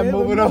girl. That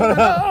moving on up.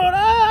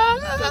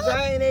 'Cause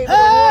I ain't able to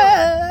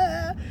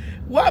walk.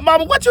 What,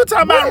 mama? What you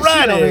talking about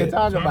running? Talking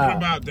Talking about.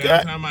 about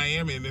downtown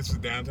Miami, and this is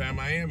downtown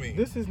Miami.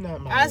 This is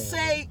not my. I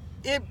say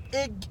it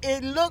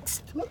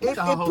looks. It at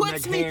her holding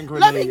puts that me. hand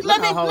Let me grenade. Look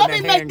at her holding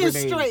that make hand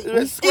this grenade. straight.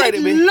 It's straight It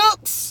at me.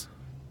 looks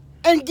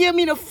and give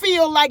me the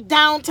feel like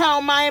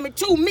downtown Miami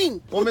to me.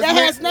 Well, Miss That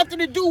Ma- has nothing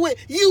to do with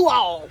you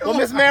all. Well,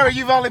 Miss Mary,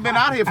 you've only been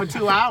out here for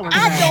 2 hours.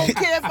 I don't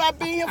care if I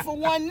be here for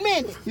 1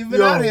 minute. You've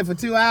been out here for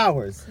 2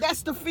 hours.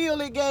 That's the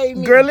feel it gave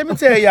me. Girl, let me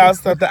tell y'all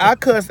something. I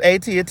cussed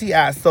AT&T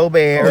out so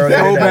bad earlier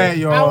so today. bad, I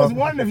y'all. was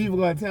wondering if you were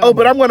going to tell Oh, me.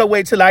 but I'm gonna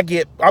wait till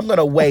I'm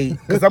gonna wait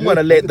because I'm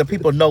gonna let the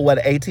people know what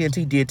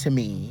AT&T did to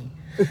me.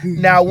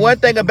 Now, one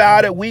thing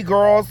about it, we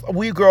girls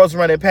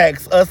running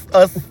packs.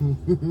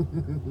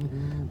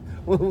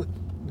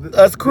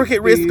 Us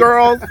cricket wrist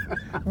girls,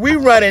 we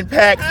running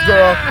packs,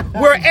 girl.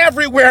 We're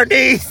everywhere,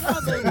 niece.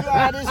 They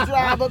drive this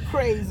driver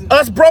crazy.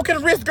 Us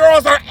broken wrist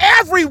girls are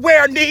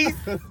everywhere, niece.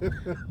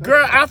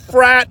 Girl, I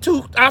fried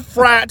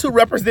two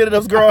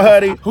representatives, girl,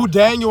 honey. Who,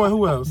 Daniel and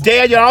who else?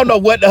 Daniel, I don't know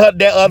what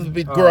that other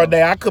girl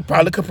name. I could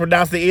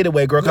pronounce it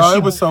anyway, girl. 'cause No,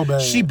 it was so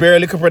bad. She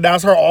barely could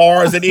pronounce her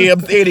R's and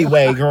M's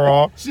anyway,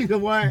 girl. She the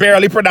one.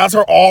 Barely pronounce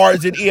her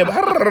R's and M's,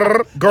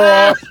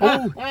 girl.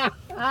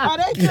 Oh,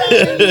 they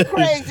driving you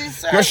crazy,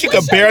 sir. Girl, she What's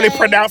could your barely name?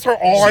 pronounce her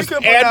R's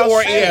could and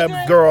or pronounce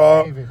M's,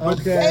 girl.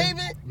 Okay.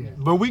 David?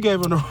 But we gave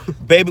him the.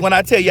 Baby, when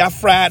I tell you I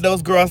fried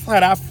those girls,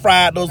 honey, I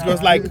fried those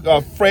girls like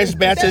a fresh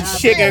batch of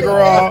chicken,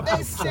 girl.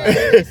 They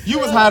said, You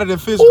was hotter than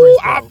fish Ooh, grease.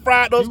 I though.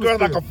 fried those You was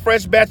girls like good. a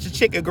fresh batch of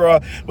chicken, girl.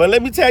 But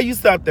let me tell you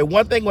something.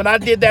 One thing, when I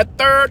did that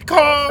third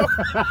call,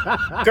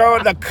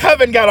 girl, the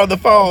coven got on the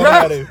phone,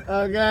 honey.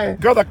 Okay.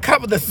 Girl, the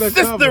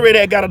sister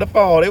that got on the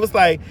phone. It was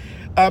like,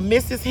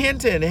 Mrs.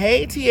 Hinton,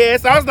 hey,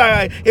 TS. I was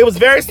like, it was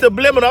very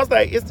subliminal. I was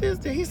like,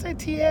 did he say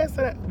TS?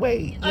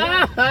 Wait.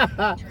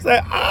 It's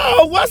like,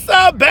 oh, what's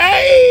up,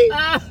 babe?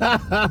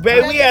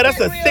 Babe, we had us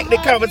a sickening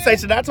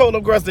conversation. I told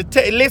them girls to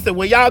listen,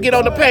 when y'all get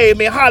on the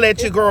pavement, holler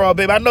at your girl,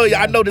 babe. I know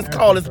this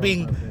call is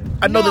being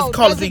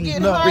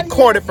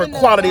recorded for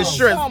quality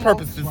assurance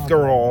purposes,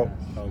 girl.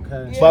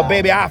 Okay. But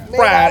baby, I Maybe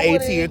fried I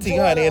would've AT&T, enjoyed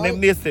honey, and it.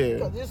 them listen.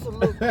 'Cause it's a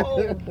little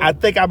cold. I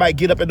think I might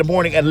get up in the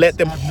morning and let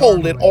them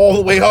hold it all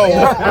the way home.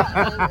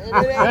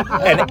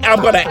 And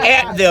I'm gonna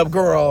at them,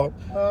 girl.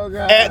 Okay.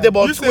 At them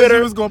on You said Twitter.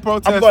 you was gonna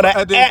protest I'm gonna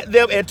at them. at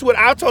them and Twitter.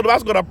 I told them I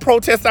was gonna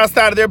protest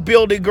outside of their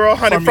building, girl,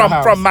 honey, From your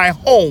house. from my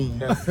home.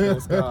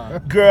 Yes,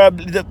 God. Girl,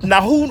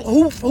 now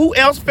who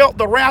else felt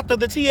the wrath of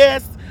the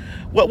TS?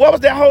 What was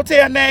that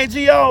hotel name,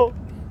 Gio?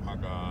 My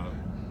God.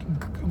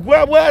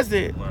 Where was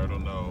it? I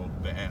don't know.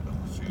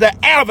 The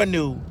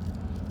Avenue.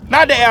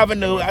 Not the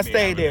Avenue. I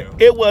stayed there.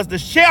 It was the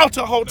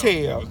Shelter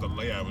Hotel.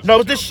 No, it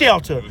was the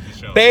Shelter.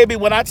 Baby,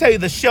 when I tell you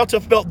the Shelter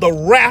felt the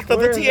wrath of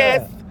Where the is TS.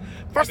 that?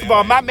 First of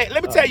all, let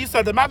me tell you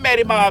something. My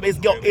Maddie Mob is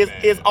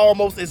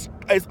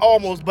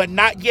almost, but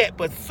not yet,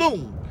 but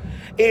soon.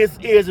 Is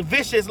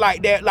vicious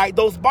like that, like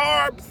those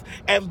barbs,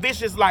 and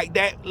vicious like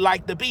that,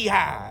 like the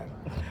Beehive.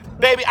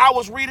 Baby, I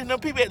was reading them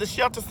people at the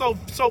Shelter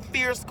so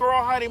fierce,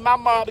 girl, honey. My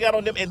mom got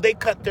on them and they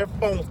cut their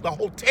phones. The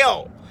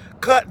hotel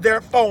cut their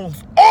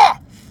phones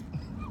off.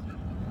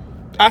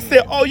 I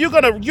said, "Oh, you're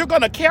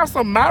gonna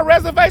cancel my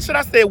reservation?"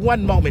 I said,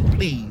 "1 moment,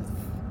 please.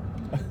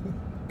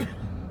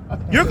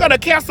 You're gonna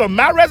cancel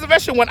my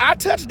reservation when I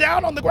touch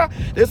down on the ground?"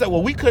 They said,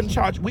 "Well, we couldn't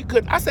charge. We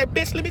couldn't." I said,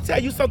 "Bitch, let me tell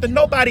you something.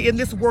 Nobody in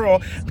this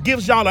world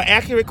gives y'all an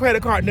accurate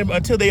credit card number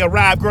until they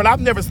arrive, girl.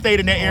 I've never stayed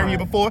in that area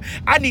before.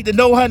 I need to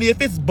know, honey,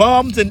 if it's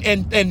bums and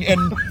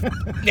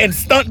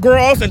stunt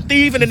girls and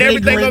thieving and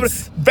everything.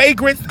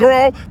 Vagrants,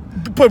 girl,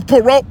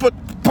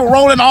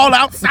 paroling all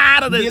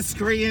outside of the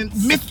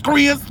Miscreants.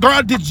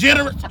 girl,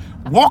 degenerates,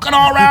 walking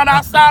all around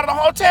outside of the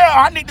hotel.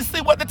 I need to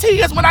see what the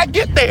tea is when I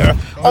get there.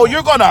 Oh,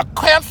 you're gonna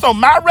cancel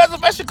my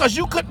reservation because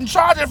you couldn't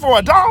charge it for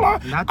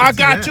 $1? I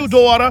got you,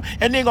 daughter.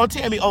 And then gonna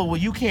tell me, oh, well,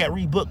 you can't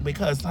rebook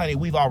because, honey,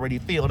 we've already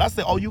filled. I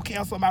said, oh, you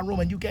canceled my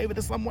room and you gave it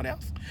to someone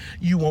else?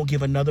 You won't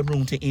give another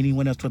room to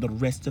anyone else for the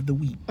rest of the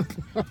week.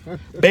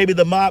 Baby,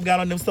 the mob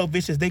got on them so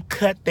vicious, they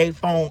cut their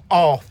phone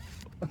off.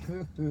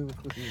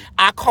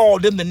 I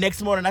called them the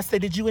next morning. I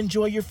said, did you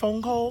enjoy your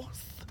phone calls?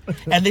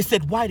 And they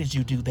said, why did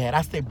you do that?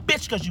 I said,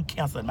 bitch, because you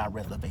canceled my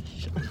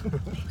reservation.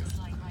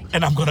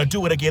 And I'm going to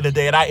do it again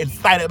today. And I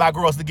incited my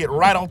girls to get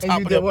right on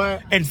top of them.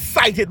 What?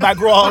 Incited my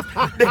girls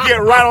to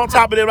get right on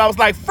top of them. I was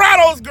like,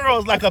 fry those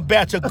girls like a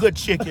batch of good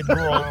chicken,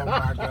 girl. Oh,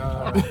 my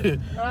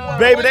God.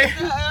 Baby, they...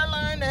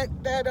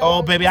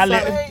 Oh, baby, I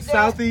let...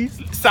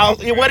 Southeast?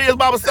 South... What is,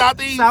 Mama,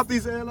 Southeast?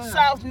 Southeast Airlines.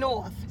 South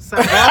North.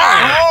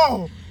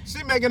 Oh!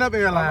 She making up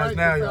airlines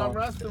now, y'all.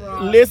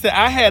 Listen,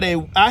 I had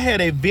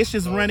a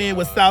vicious run-in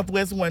with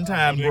Southwest one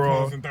time, They bro.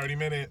 close in 30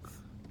 minutes.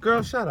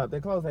 Girl, shut up. They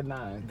close at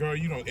 9. Girl,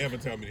 you don't ever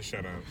tell me to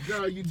shut up.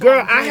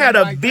 Girl, I had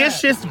a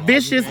vicious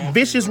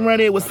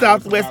run-in with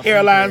Southwest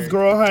Airlines,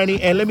 girl,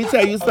 honey. And let me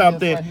tell you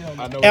something.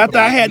 After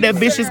I had that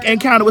vicious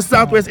encounter with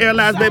Southwest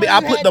Airlines, baby, I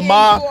put the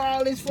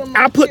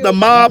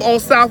mob on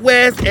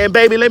Southwest. And,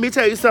 baby, let me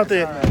tell you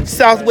something.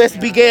 Southwest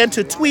began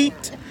to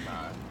tweet,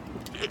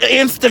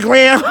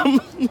 Instagram,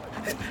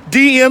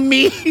 DM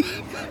me.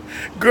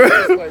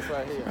 Girl,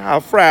 I'll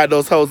fry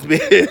those hoes,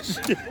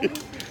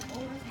 bitch.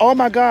 Oh,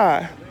 my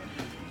God.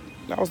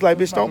 I was like,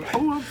 bitch, don't.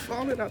 Oh, I'm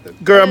falling out the.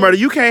 Girl, murder,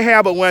 you can't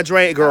have but one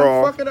drink,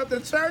 girl. I'm fucking up the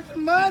church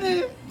money.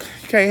 You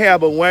can't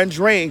have but one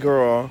drink,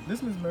 girl.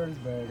 This is Mary's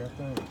bag, I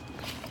think.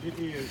 It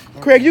is.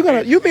 Craig, you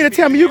mean to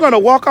tell me you're gonna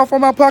walk off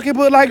on my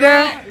pocketbook like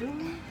that?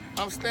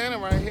 I'm standing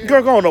right here.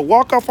 Girl, gonna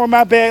walk off on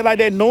my bag like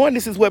that, knowing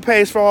this is what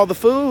pays for all the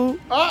food.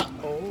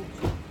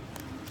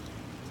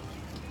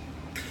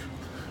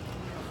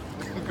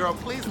 Girl,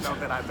 please know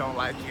that I don't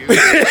like you.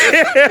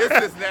 It's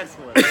this next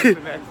one. It's the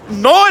next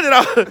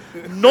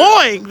one.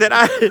 Knowing that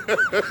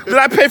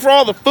I pay for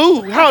all the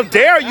food. How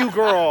dare you,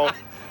 girl?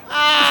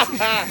 Oh,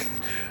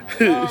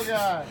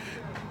 God.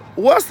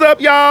 What's up,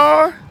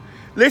 y'all?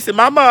 Listen,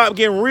 my mob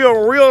getting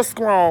real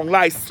strong,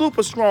 like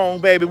super strong,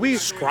 baby.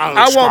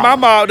 I want my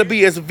mob to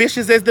be as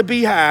vicious as the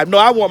beehive. No,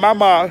 I want my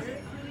mob.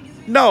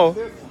 No.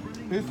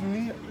 This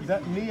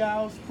that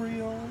Meow's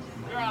Creole?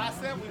 Girl, I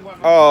said we want.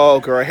 Oh,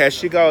 girl, here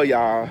she go,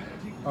 y'all.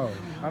 Oh,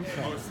 I'm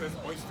sorry. It says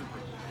oyster.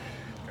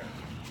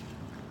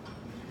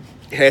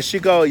 Here she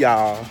go,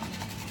 y'all.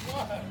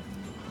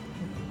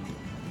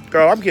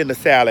 Girl, I'm getting a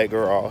salad,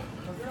 girl.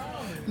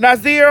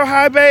 Nazir,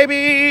 hi,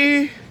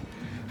 baby.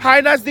 Hi,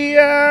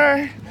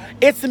 Nazir.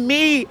 It's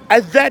me,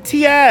 the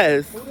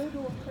TS.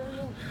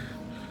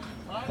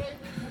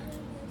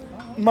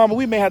 Mama,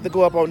 we may have to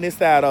go up on this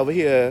side over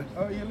here.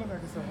 Oh, you look like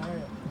it's a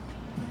ramp.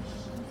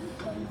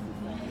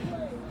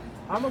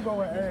 I'm gonna go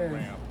and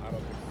ask.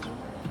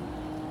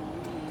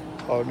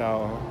 Oh,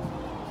 no.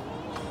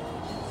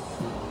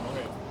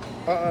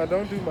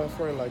 Don't do my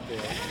friend like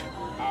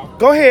that.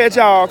 Go ahead,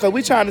 y'all, because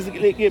we trying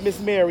to get Miss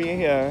Mary in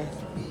here.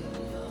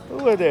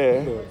 Who is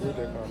that? Look, where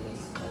they coming?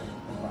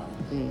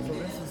 So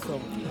this is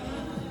some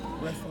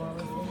restaurant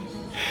or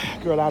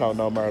something? Girl, I don't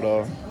know,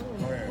 Myrtle.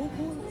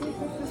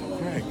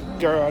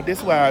 Girl, this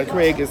is why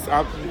Craig is.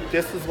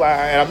 This is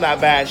why I'm not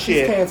buying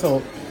shit.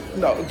 Canceled.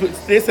 No,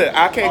 listen,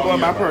 I can't go in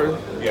my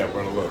purse. Yeah,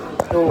 brother, look.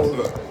 Oh.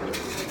 Look.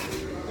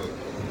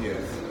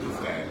 Yes, it's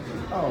that.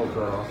 Oh,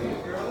 girl.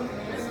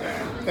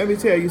 Let me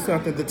tell you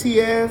something. The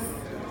TS,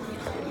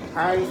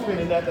 I ain't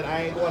spending nothing.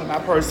 I ain't going in my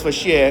purse for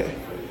shit.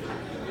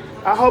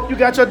 I hope you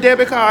got your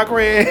debit card,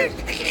 Craig.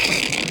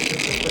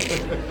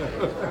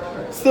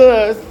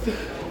 Sus.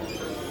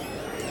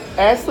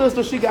 Ask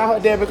sister she got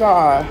her debit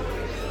card.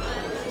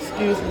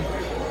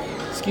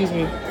 Excuse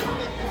me.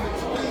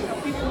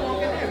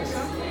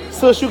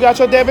 Sis, you got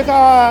your debit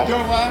card? Yo,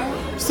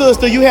 what?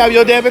 Sister, you have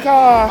your debit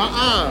card?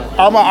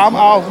 I'm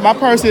off. My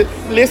purse is,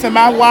 listen,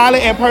 my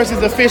wallet and purse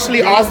is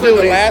officially off The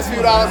duty. last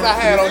few dollars I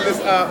had on this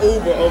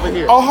Uber over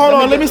here. Oh, hold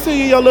on. Let me see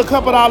you your little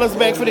couple dollars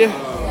back for this.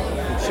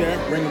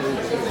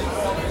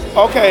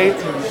 Okay.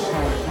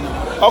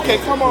 Okay,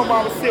 come on,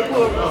 Mama. Sit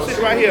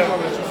right here.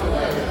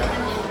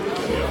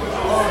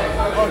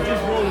 Oh,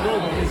 just roll it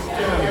over. Just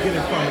trying to get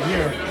it from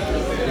here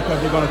because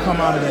they're gonna come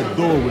out of that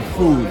door with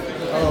food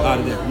out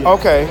of there. Yeah.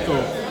 Okay. So,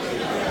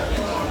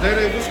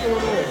 Daddy, what's going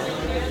on?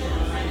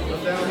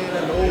 I'm down here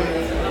at the old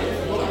end.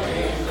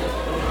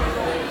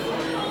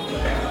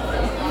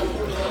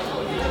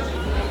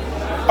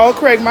 Oh,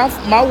 Craig,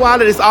 my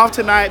wallet is off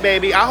tonight,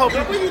 baby. I hope.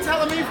 What are you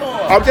telling me for?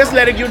 I'm just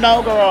letting you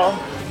know, girl.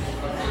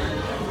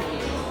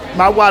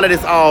 My wallet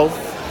is off.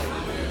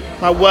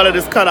 My wallet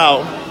is cut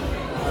off.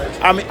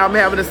 I'm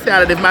having a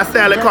salad. If my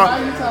salad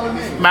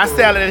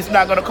is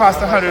not gonna cost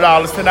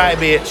 $100 tonight,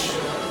 bitch.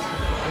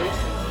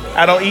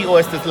 I don't eat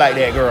oysters like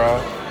that, girl.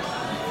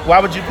 Why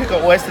would you pick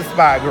an oyster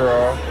spot,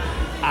 girl?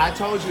 I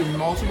told you,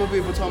 multiple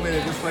people told me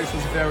that this place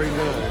was very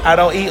good. I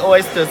don't eat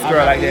oysters,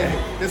 girl, like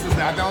that. This is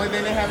not the only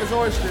thing they have is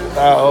oysters.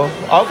 Oh,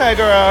 okay,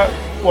 girl.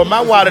 Well,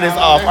 my wallet is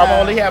off. I'm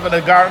only having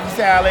a garden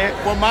salad.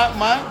 Well, my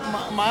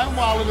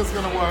wallet is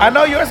gonna work. I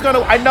know yours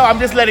gonna. I know. I'm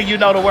just letting you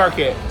know to work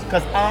it,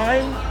 cause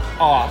I'm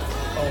off.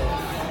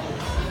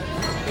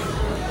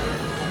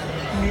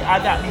 I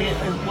got me.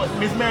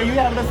 Miss Mary, you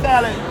having a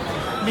salad?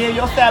 Me and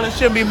your salad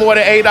shouldn't be more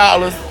than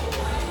 $8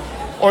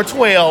 or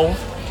 $12.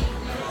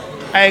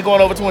 I ain't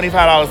going over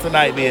 $25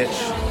 tonight, bitch.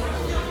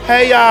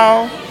 Hey,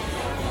 y'all.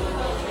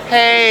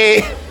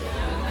 Hey.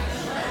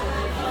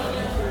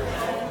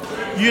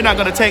 You're not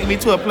gonna take me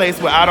to a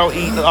place where I don't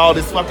eat all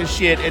this fucking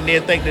shit and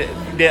then think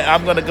that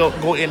I'm gonna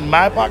go in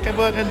my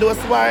pocketbook and do a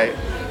swipe?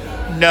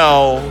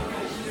 No.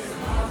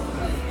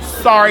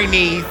 Sorry,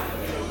 niece.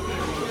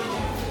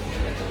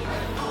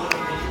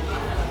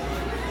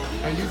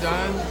 Are you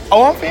done?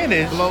 Oh, I'm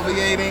finished.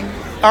 Bloviating?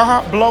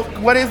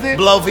 What is it?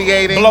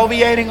 Bloviating.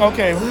 Bloviating?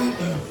 Okay.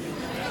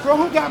 Girl,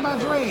 who got my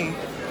drink?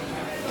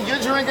 Your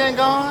drink ain't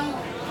gone?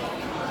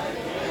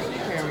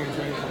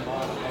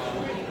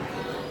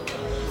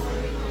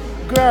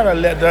 Girl, I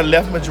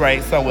left my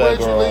drink somewhere, Where'd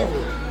girl. you leave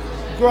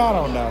it? Girl, I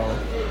don't know.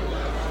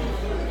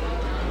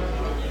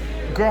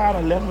 Girl, I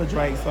done left my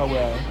drink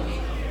somewhere.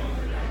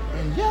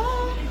 And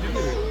y'all, I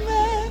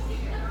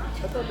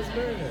thought this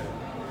man had.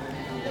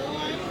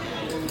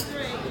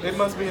 It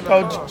must be in the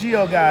oh, car.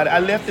 Gio got it. I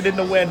left it in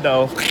the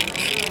window.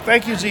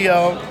 Thank you,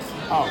 Gio.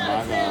 Oh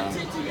my God.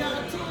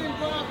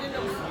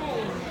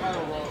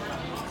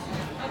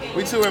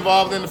 We too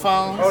involved in the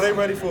phones? Oh, they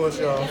ready for us,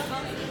 y'all.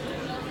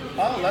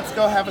 Oh, let's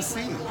go have a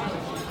seat.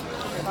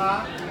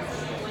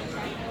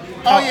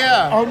 Oh,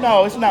 yeah. Oh,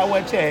 no, it's not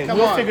one check. Come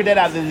We'll on. figure that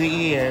out at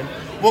the end.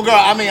 Well, girl,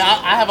 I mean,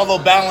 I have a little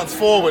balance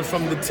forward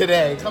from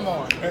today. Come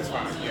on. That's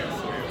fine.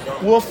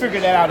 Yes. We'll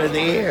figure that out at the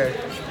end.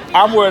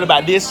 I'm worried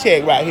about this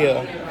check right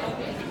here.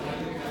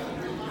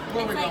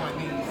 Where we going?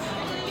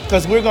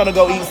 Because we're going to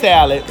go eat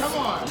salad. Come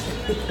on.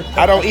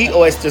 I don't eat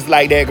oysters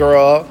like that,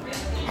 girl.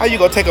 How you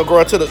gonna take a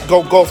girl to the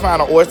go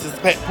find an oysters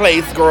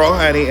place, girl,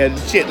 honey, and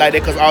shit like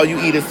that? Cause all you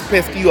eat is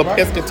pesca. You a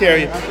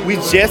pescatarian. We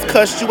just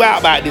cussed you out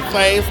about the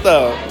same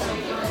stuff.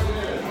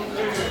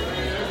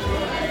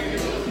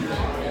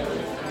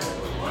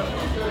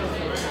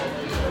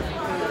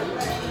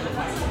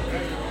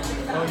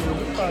 Oh, yeah,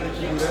 we probably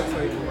should do that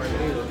table right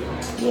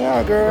there.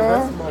 Yeah,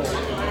 girl.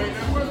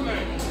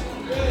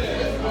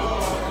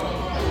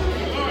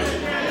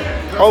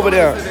 Over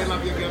there. They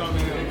love you good on the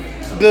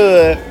hill.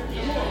 Good.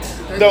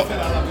 They Don't said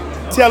I love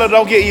you. tell her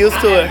don't get used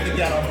to it.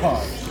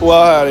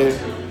 Well, honey.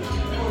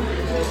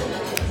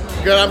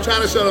 Girl, I'm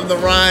trying to show them the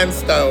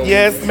rhinestones.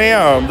 Yes,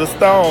 ma'am. The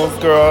stones,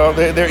 girl.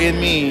 They're in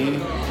me.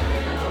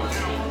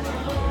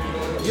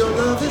 Your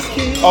love is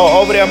king.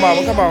 Oh, over there,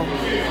 mama. Come on.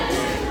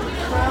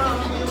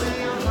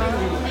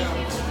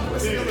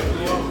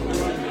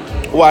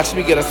 Watch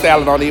me get a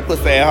salad on these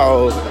pussy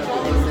hoes.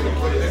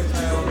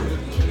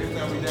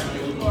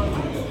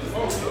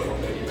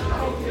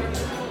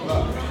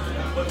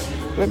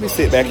 Let me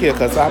sit back here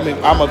because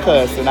I'm a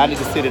cuss and I need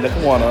to sit in the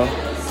corner.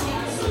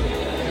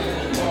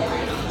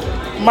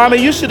 Mama,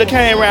 you should have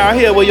came around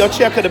here where your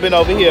chair could have been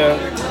over here.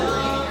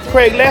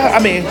 Craig, let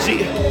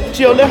her,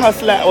 Jill, let her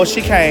slide, or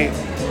she can't.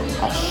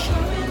 Oh,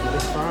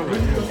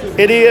 shit.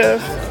 It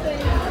is?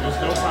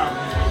 There's no problem.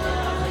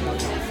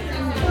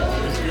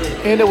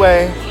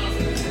 Anyway.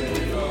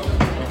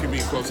 You can be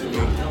close to me.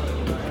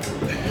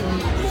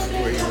 This is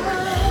where you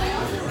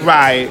are.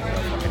 Right.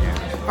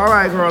 All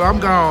right, girl, I'm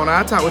gone.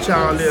 I'll talk with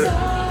y'all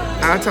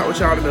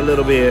in a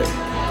little bit.